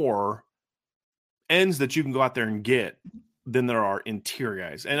more ends that you can go out there and get than there are interior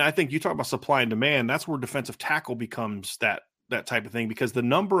guys. And I think you talk about supply and demand. That's where defensive tackle becomes that type of thing, because the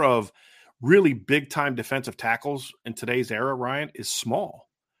number of really big time defensive tackles in today's era, Ryan, is small.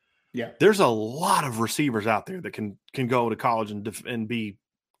 Yeah, there's a lot of receivers out there that can go to college and be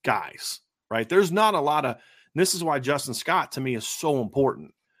guys. Right. There's not a lot of, this is why Justin Scott to me is so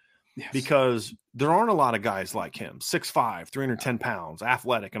important, because there aren't a lot of guys like him, 6'5", 310 pounds,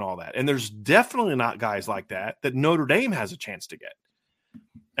 athletic and all that. And there's definitely not guys like that Notre Dame has a chance to get.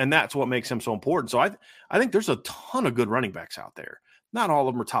 And that's what makes him so important. So I think there's a ton of good running backs out there. Not all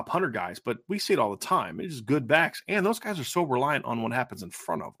of them are top 100 guys, but we see it all the time. It's just good backs. And those guys are so reliant on what happens in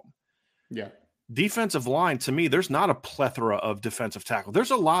front of them. Yeah. Defensive line, to me, there's not a plethora of defensive tackle.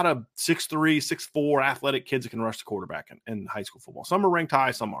 There's a lot of 6'3", 6'4", athletic kids that can rush the quarterback in high school football. Some are ranked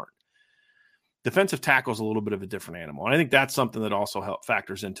high, some aren't. Defensive tackle is a little bit of a different animal. And I think that's something that also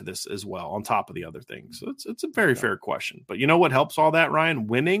factors into this as well, on top of the other things. So it's a very fair question. But you know what helps all that, Ryan?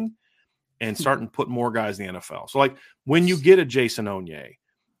 Winning and starting to put more guys in the NFL. So, like, when you get a Jason Onye,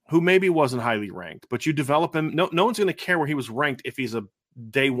 who maybe wasn't highly ranked, but you develop him, no one's going to care where he was ranked if he's a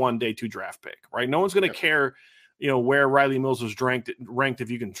day 1, day 2 draft pick, right? No one's going to care, where Riley Mills was ranked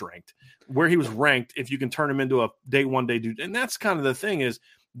if you can where he was ranked if you can turn him into a day 1, day 2. And that's kind of the thing, is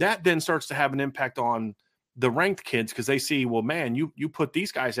that then starts to have an impact on the ranked kids, because they see, well, man, you put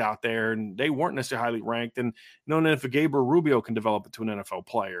these guys out there and they weren't necessarily highly ranked, and if a Gabriel Rubio can develop into an NFL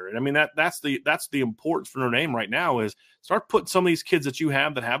player. And I mean, that's the importance for Notre Dame right now, is start putting some of these kids that you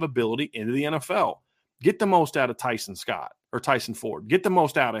have that have ability into the NFL. Get the most out of Tyson Scott or Tyson Ford. Get the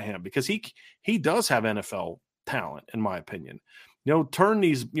most out of him, because he does have NFL talent, in my opinion. Turn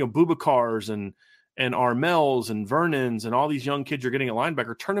these Bubakars and Armels and Vernons and all these young kids you're getting at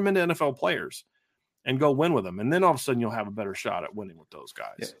linebacker, turn them into NFL players and go win with them. And then all of a sudden you'll have a better shot at winning with those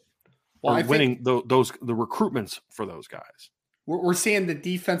guys. Yeah. Well, or winning the recruitments for those guys. We're seeing the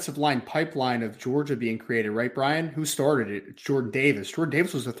defensive line pipeline of Georgia being created, right, Brian? Who started it? It's Jordan Davis. Jordan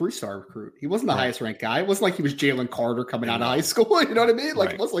Davis was a 3-star recruit. He wasn't the highest ranked guy. It wasn't like he was Jalen Carter coming out of high school. You know what I mean? Like,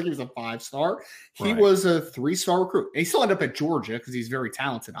 it wasn't like he was a 5-star. He was a 3-star recruit. And he still ended up at Georgia because he's very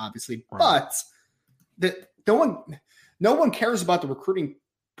talented, obviously. Right. But no one cares about the recruiting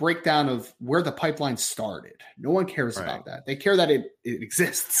breakdown of where the pipeline started. No one cares about that. They care that it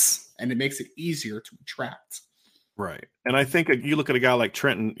exists, and it makes it easier to attract. Right. And I think you look at a guy like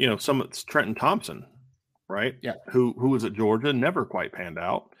Trenton, it's Trenton Thompson, right? Yeah. Who was at Georgia, never quite panned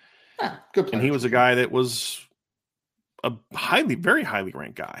out. Yeah, good player. And he was a guy that was a very highly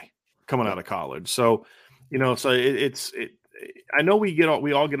ranked guy coming out of college. So, I know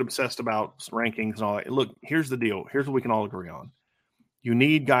we all get obsessed about rankings and all that. Look, here's the deal. Here's what we can all agree on. You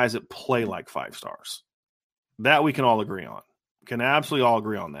need guys that play like 5 stars. That we can all agree on. Can absolutely all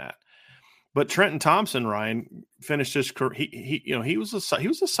agree on that. But Trenton Thompson, Ryan, finished his career. He was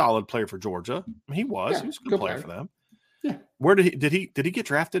a solid player for Georgia. He was a good player for them. Yeah. Where did he get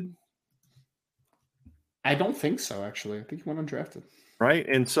drafted? I don't think so, actually. I think he went undrafted. Right.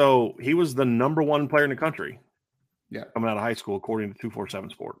 And so he was the number 1 player in the country. Yeah. Coming out of high school, according to 247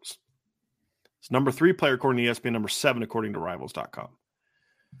 Sports. It's number 3 player according to ESPN, number 7 according to Rivals.com.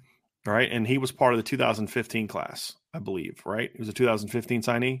 All right. And he was part of the 2015 class, I believe, right? He was a 2015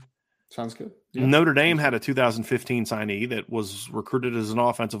 signee. Sounds good. Yeah. Notre Dame had a 2015 signee that was recruited as an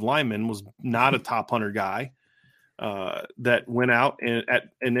offensive lineman, was not a top 100 guy, that went out and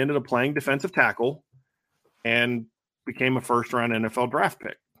ended up playing defensive tackle and became a first-round NFL draft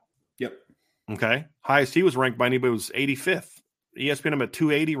pick. Yep. Okay. Highest he was ranked by anybody was 85th. ESPN him at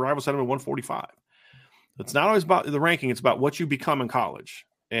 280, Rivals had him at 145. It's not always about the ranking. It's about what you become in college.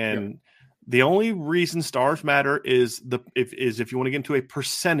 And the only reason stars matter is if you want to get into a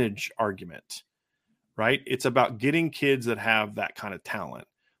percentage argument, right? It's about getting kids that have that kind of talent.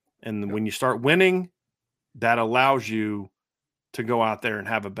 And when you start winning, that allows you to go out there and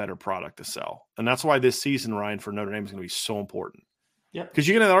have a better product to sell. And that's why this season, Ryan, for Notre Dame is going to be so important. Yeah. Because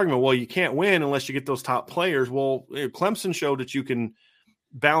you get that argument, well, you can't win unless you get those top players. Well, Clemson showed that you can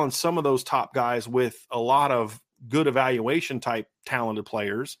balance some of those top guys with a lot of good evaluation type talented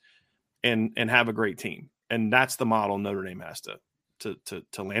players and have a great team. And that's the model Notre Dame has to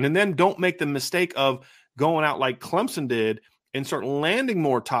land. And then don't make the mistake of going out like Clemson did and start landing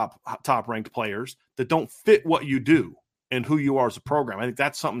more top ranked players that don't fit what you do and who you are as a program. I think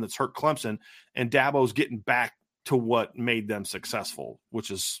that's something that's hurt Clemson, and Dabo's getting back to what made them successful,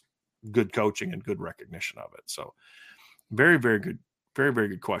 which is good coaching and good recognition of it. So very, very good, very, very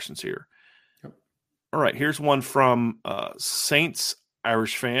good questions here. Yep. All right. Here's one from Saints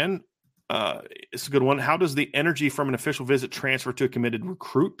Irish fan. It's a good one. How does the energy from an official visit transfer to a committed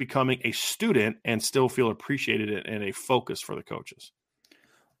recruit becoming a student and still feel appreciated and a focus for the coaches?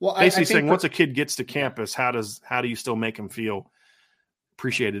 Well, basically saying once a kid gets to campus, how do you still make him feel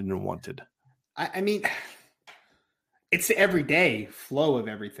appreciated and wanted? I mean, it's the everyday flow of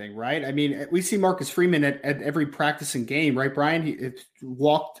everything, right? I mean, we see Marcus Freeman at every practice and game, right, Brian? He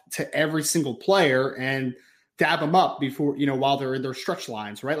walked to every single player and dab them up before, while they're in their stretch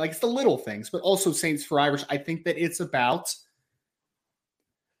lines, right? Like, it's the little things, but also Saints for Irish. I think that it's about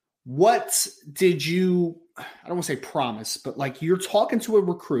what did you, I don't want to say promise, but like you're talking to a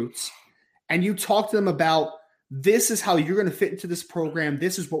recruit and you talk to them about, this is how you're going to fit into this program.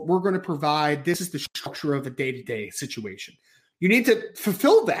 This is what we're going to provide. This is the structure of a day-to-day situation. You need to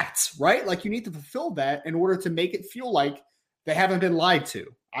fulfill that, right? Like, you need to fulfill that in order to make it feel like they haven't been lied to.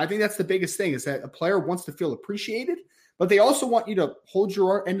 I think that's the biggest thing, is that a player wants to feel appreciated, but they also want you to hold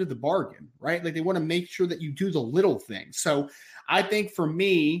your end of the bargain, right? Like they want to make sure that you do the little things. So I think for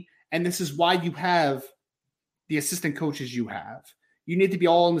me, and this is why you have the assistant coaches you have, you need to be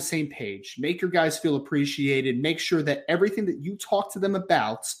all on the same page. Make your guys feel appreciated. Make sure that everything that you talk to them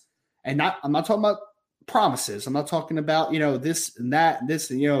about, I'm not talking about promises. I'm not talking about, this and that, and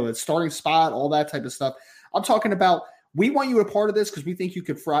this, and, a starting spot, all that type of stuff. I'm talking about, we want you a part of this because we think you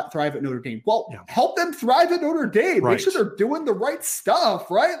could thrive at Notre Dame. Well, help them thrive at Notre Dame. Right. Make sure they're doing the right stuff,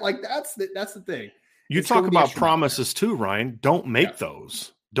 right? Like that's the thing. You talk about promises too, Ryan. Don't make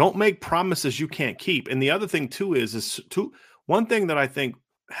those. Don't make promises you can't keep. And the other thing too is one thing that I think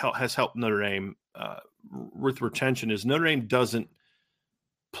has helped Notre Dame with retention is Notre Dame doesn't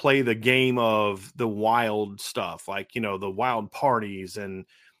play the game of the wild stuff, like, the wild parties and,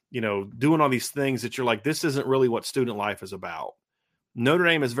 doing all these things that you're like, this isn't really what student life is about. Notre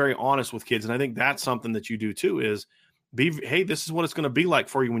Dame is very honest with kids. And I think that's something that you do too, is hey, this is what it's going to be like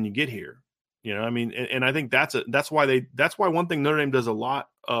for you when you get here. And I think that's why one thing Notre Dame does a lot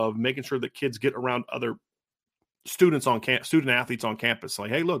of making sure that kids get around other student athletes on campus.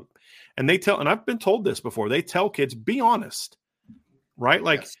 Like, hey, look, and I've been told this before, they tell kids, be honest. Right?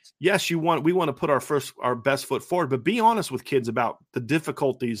 Like, yes, we want to put our best foot forward, but be honest with kids about the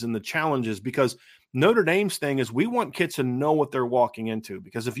difficulties and the challenges, because Notre Dame's thing is we want kids to know what they're walking into.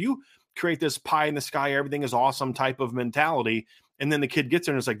 Because if you create this pie in the sky, everything is awesome type of mentality, and then the kid gets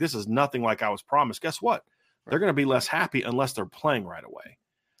there and it's like, this is nothing like I was promised. Guess what? They're going to be less happy unless they're playing right away.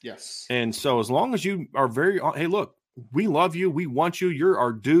 Yes. And so as long as you are hey, look, we love you. We want you. You're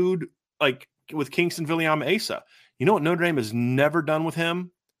our dude. Like with Kingston Viliama Asa. You know what Notre Dame has never done with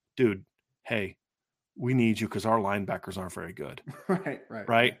him? Dude, hey, we need you because our linebackers aren't very good.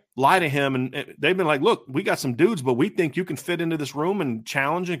 Right. Lie to him. And they've been like, look, we got some dudes, but we think you can fit into this room and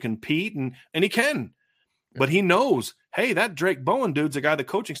challenge and compete. And he can. Yeah. But he knows, hey, that Drake Bowen dude's a guy the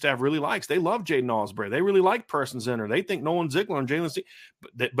coaching staff really likes. They love Jaden Osbury. They really like Person Center. They think Nolan Ziegler and Jalen C.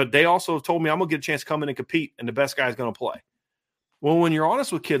 But they also told me I'm going to get a chance to come in and compete, and the best guy's going to play. Well, when you're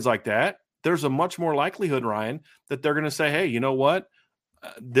honest with kids like that, there's a much more likelihood, Ryan, that they're going to say, hey, you know what?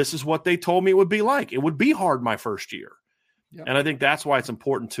 This is what they told me it would be like. It would be hard my first year. Yep. And I think that's why it's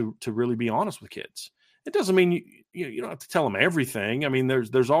important to really be honest with kids. It doesn't mean you don't have to tell them everything. I mean,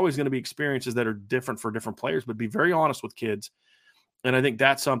 there's always going to be experiences that are different for different players, but be very honest with kids. And I think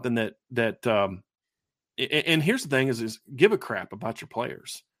that's something that and here's the thing is give a crap about your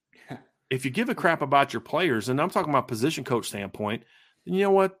players. If you give a crap about your players, and I'm talking about position coach standpoint, then you know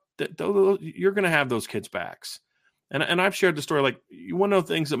what? You're going to have those kids' backs. And I've shared the story, like, you want to know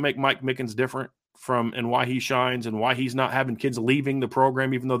things that make Mike Mickens different and why he shines and why he's not having kids leaving the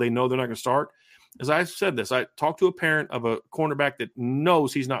program even though they know they're not going to start. As I've said this, I talked to a parent of a cornerback that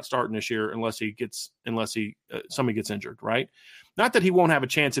knows he's not starting this year unless somebody gets injured, right? Not that he won't have a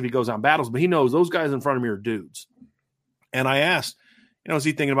chance if he goes on battles, but he knows those guys in front of me are dudes. And I asked, is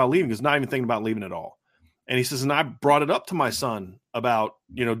he thinking about leaving? He's not even thinking about leaving at all. And he says, and I brought it up to my son about,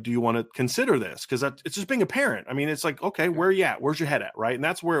 do you want to consider this? Because it's just being a parent. I mean, it's like, okay, where are you at? Where's your head at? Right. And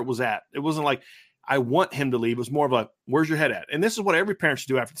that's where it was at. It wasn't like, I want him to leave. It was more of a, where's your head at? And this is what every parent should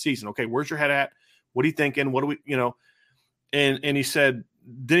do after the season. Okay, where's your head at? What are you thinking? What do we, and he said,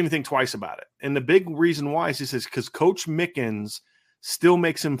 didn't even think twice about it. And the big reason why is he says, because Coach Mickens still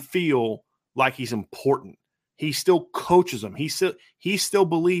makes him feel like he's important. He still coaches him. He still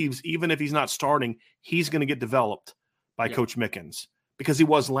believes, even if he's not starting, he's going to get developed by Coach Mickens because he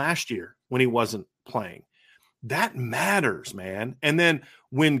was last year when he wasn't playing. That matters, man. And then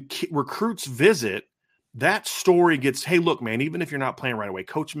when recruits visit, that story gets, hey, look, man, even if you're not playing right away,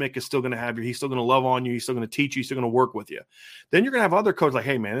 Coach Mick is still going to have you. He's still going to love on you. He's still going to teach you. He's still going to work with you. Then you're going to have other coaches like,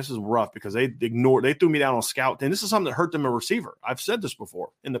 hey, man, this is rough because they threw me down on scout. And this is something that hurt them a receiver. I've said this before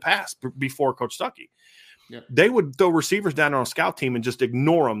in the past, before Coach Stuckey. Yep. They would throw receivers down on a scout team and just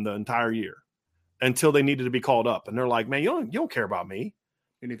ignore them the entire year until they needed to be called up. And they're like, man, you don't care about me.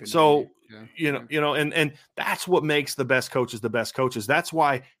 So, and that's what makes the best coaches the best coaches. That's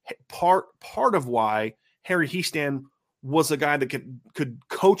why part of why Harry Heastan was a guy that could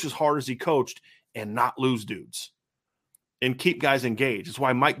coach as hard as he coached and not lose dudes and keep guys engaged. It's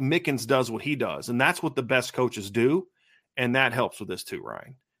why Mike Mickens does what he does. And that's what the best coaches do. And that helps with this too,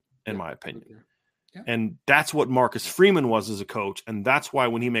 Ryan, in my opinion. Yeah. And that's what Marcus Freeman was as a coach. And that's why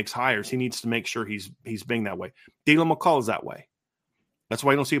when he makes hires, he needs to make sure he's being that way. Dylan McCall is that way. That's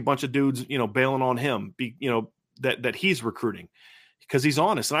why you don't see a bunch of dudes, bailing on him, that he's recruiting because he's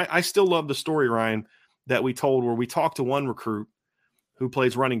honest. And I still love the story, Ryan, that we told where we talked to one recruit who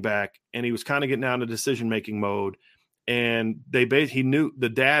plays running back and he was kind of getting out of decision-making mode. and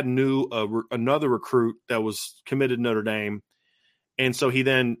the dad knew another recruit that was committed to Notre Dame. And so he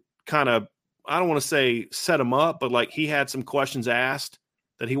then kind of, I don't want to say set him up, but like he had some questions asked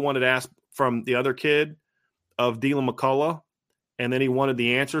that he wanted to ask from the other kid of Dylan McCullough. And then he wanted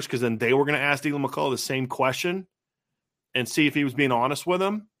the answers because then they were going to ask Dylan McCullough the same question and see if he was being honest with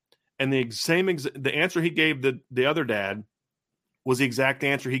him. And the answer he gave the other dad was the exact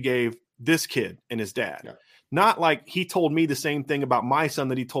answer he gave this kid and his dad. Yeah. Not like he told me the same thing about my son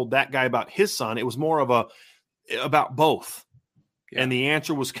that he told that guy about his son. It was more of about both. Yeah. And the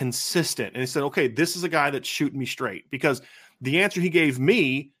answer was consistent. And he said, okay, this is a guy that's shooting me straight, because the answer he gave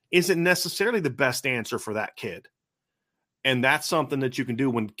me isn't necessarily the best answer for that kid. And that's something that you can do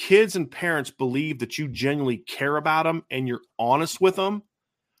when kids and parents believe that you genuinely care about them and you're honest with them.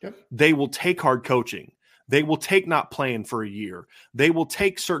 Yep. They will take hard coaching. They will take not playing for a year. They will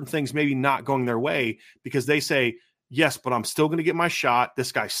take certain things maybe not going their way because they say, yes, but I'm still going to get my shot.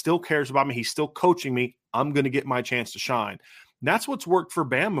 This guy still cares about me. He's still coaching me. I'm going to get my chance to shine. And that's what's worked for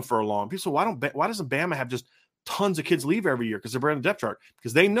Bama for a long time. People say, why doesn't Bama have just tons of kids leave every year? Because they're on the depth chart.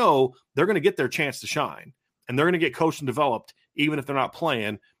 Because they know they're going to get their chance to shine. And they're going to get coached and developed even if they're not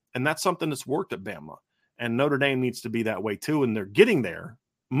playing. And that's something that's worked at Bama. And Notre Dame needs to be that way too. And they're getting there.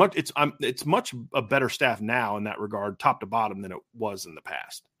 It's much a better staff now in that regard, top to bottom, than it was in the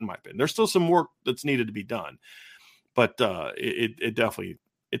past, in my opinion. There's still some work that's needed to be done. But it definitely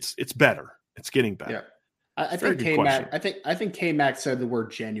it's better. It's getting better. Yeah. I think K-Mac said the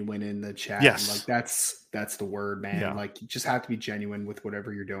word genuine in the chat. Yes. Like that's the word, man. Yeah. Like you just have to be genuine with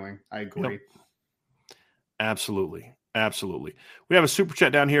whatever you're doing. I agree. Yep. Absolutely. Absolutely. We have a super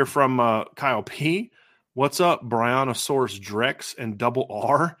chat down here from Kyle P. What's up, Bryonosaurus Drex and Double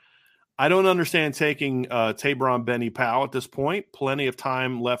R? I don't understand taking Tabron Benny Powell at this point. Plenty of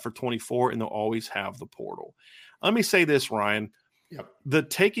time left for 24, and they'll always have the portal. Let me say this, Ryan. Yep. The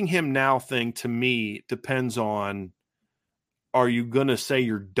taking him now thing to me depends on, are you going to say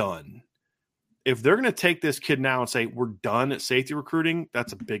you're done? If they're going to take this kid now and say we're done at safety recruiting,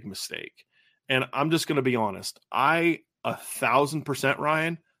 that's a big mistake. And I'm just going to be honest. I 1,000%,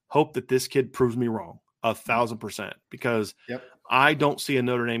 Ryan, hope that this kid proves me wrong. 1,000%, because I don't see a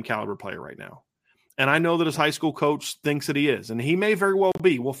Notre Dame caliber player right now. And I know that his high school coach thinks that he is, and he may very well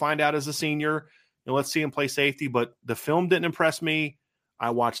be. We'll find out as a senior. And let's see him play safety, but the film didn't impress me. I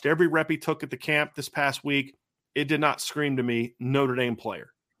watched every rep he took at the camp this past week. It did not scream to me Notre Dame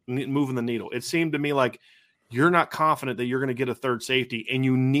player moving the needle. It seemed to me like you're not confident that you're going to get a third safety, and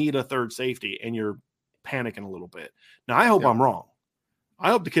you need a third safety, and you're panicking a little bit. Now, I hope I'm wrong. I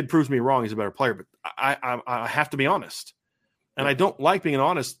hope the kid proves me wrong. He's a better player, but I have to be honest. And I don't like being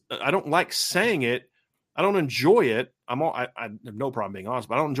honest. I don't like saying it. I don't enjoy it. I have no problem being honest,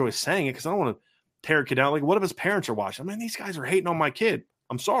 but I don't enjoy saying it because I don't want to tear a kid out. Like, what if his parents are watching? I mean, these guys are hating on my kid.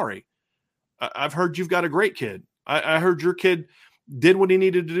 I'm sorry. I've heard you've got a great kid. I heard your kid did what he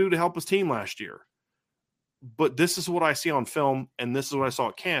needed to do to help his team last year. But this is what I see on film, and this is what I saw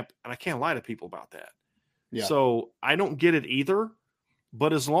at camp, and I can't lie to people about that. Yeah. So I don't get it either.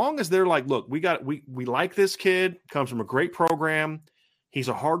 But as long as they're like, look, we like this kid, comes from a great program. He's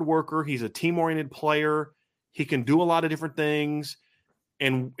a hard worker. He's a team-oriented player. He can do a lot of different things.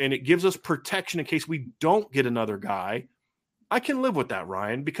 And it gives us protection in case we don't get another guy. I can live with that,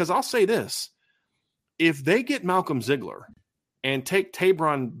 Ryan, because I'll say this. If they get Malcolm Ziegler and take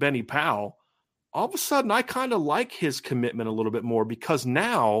Tabron Benny Powell, all of a sudden I kind of like his commitment a little bit more, because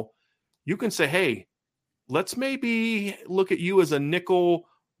now you can say, hey, let's maybe look at you as a nickel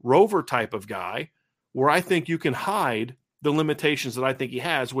rover type of guy where I think you can hide the limitations that I think he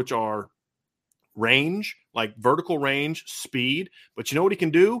has, which are range, like vertical range, speed. But you know what he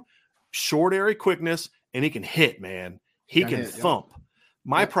can do? Short area quickness, and he can hit, man. He can thump. Yep.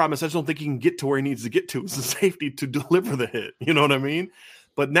 My problem is I just don't think he can get to where he needs to get to as a safety to deliver the hit. You know what I mean?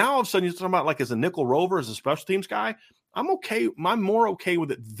 But now all of a sudden you're talking about like as a nickel rover, as a special teams guy, I'm okay. I'm more okay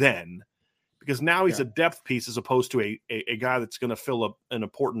with it then. Because now he's a depth piece as opposed to a guy that's going to fill an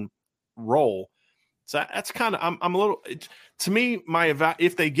important role. So that's kind of I'm a little to me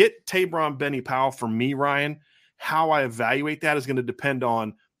if they get Tabron Benny Powell, for me, Ryan, how I evaluate that is going to depend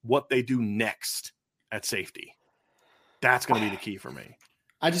on what they do next at safety. That's going to be the key for me.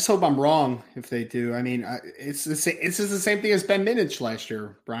 I just hope I'm wrong if they do. I mean, it's the same thing as Ben Minich last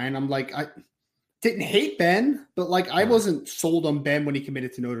year, Brian. I'm like didn't hate Ben, but like I wasn't sold on Ben when he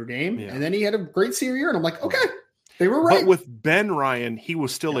committed to Notre Dame. Yeah. And then he had a great senior year, and I'm like, okay, they were right. But with Ben, Ryan, he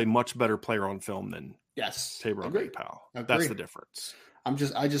was still a much better player on film than Tabron Benny Powell. That's the difference.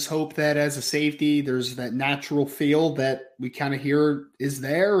 I just hope that as a safety, there's that natural feel that we kind of hear is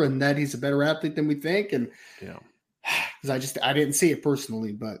there, and that he's a better athlete than we think. And because I didn't see it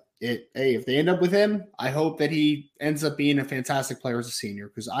personally, but if they end up with him, I hope that he ends up being a fantastic player as a senior,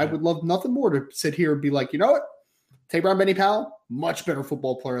 because I would love nothing more to sit here and be like, you know what? Tabron Benny Powell, much better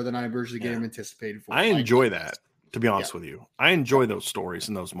football player than I originally gave him anticipated for. I enjoy that, to be honest with you. I enjoy those stories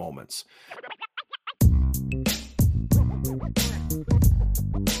and those moments.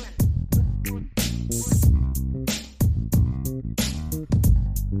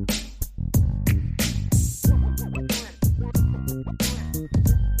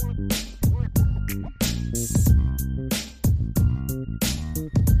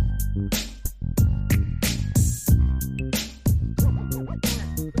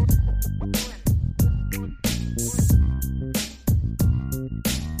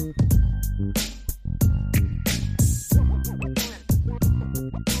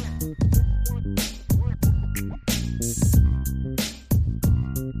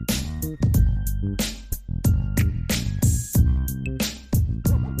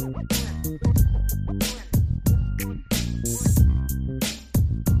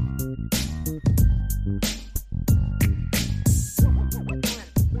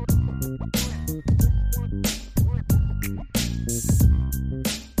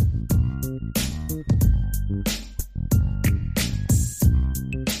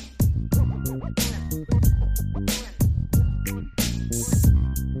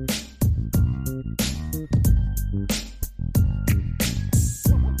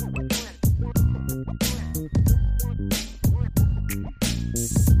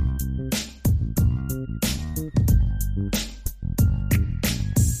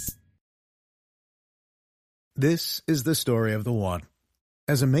 This is the story of the one.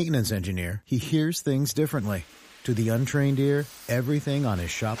 As a maintenance engineer, he hears things differently. To the untrained ear, everything on his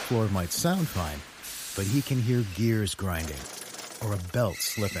shop floor might sound fine, but he can hear gears grinding or a belt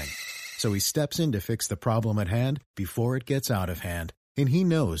slipping. So he steps in to fix the problem at hand before it gets out of hand. And he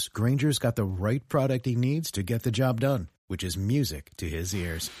knows Grainger's got the right product he needs to get the job done, which is music to his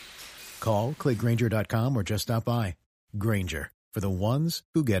ears. Call, click Grainger.com, or just stop by. Grainger, for the ones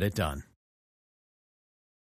who get it done.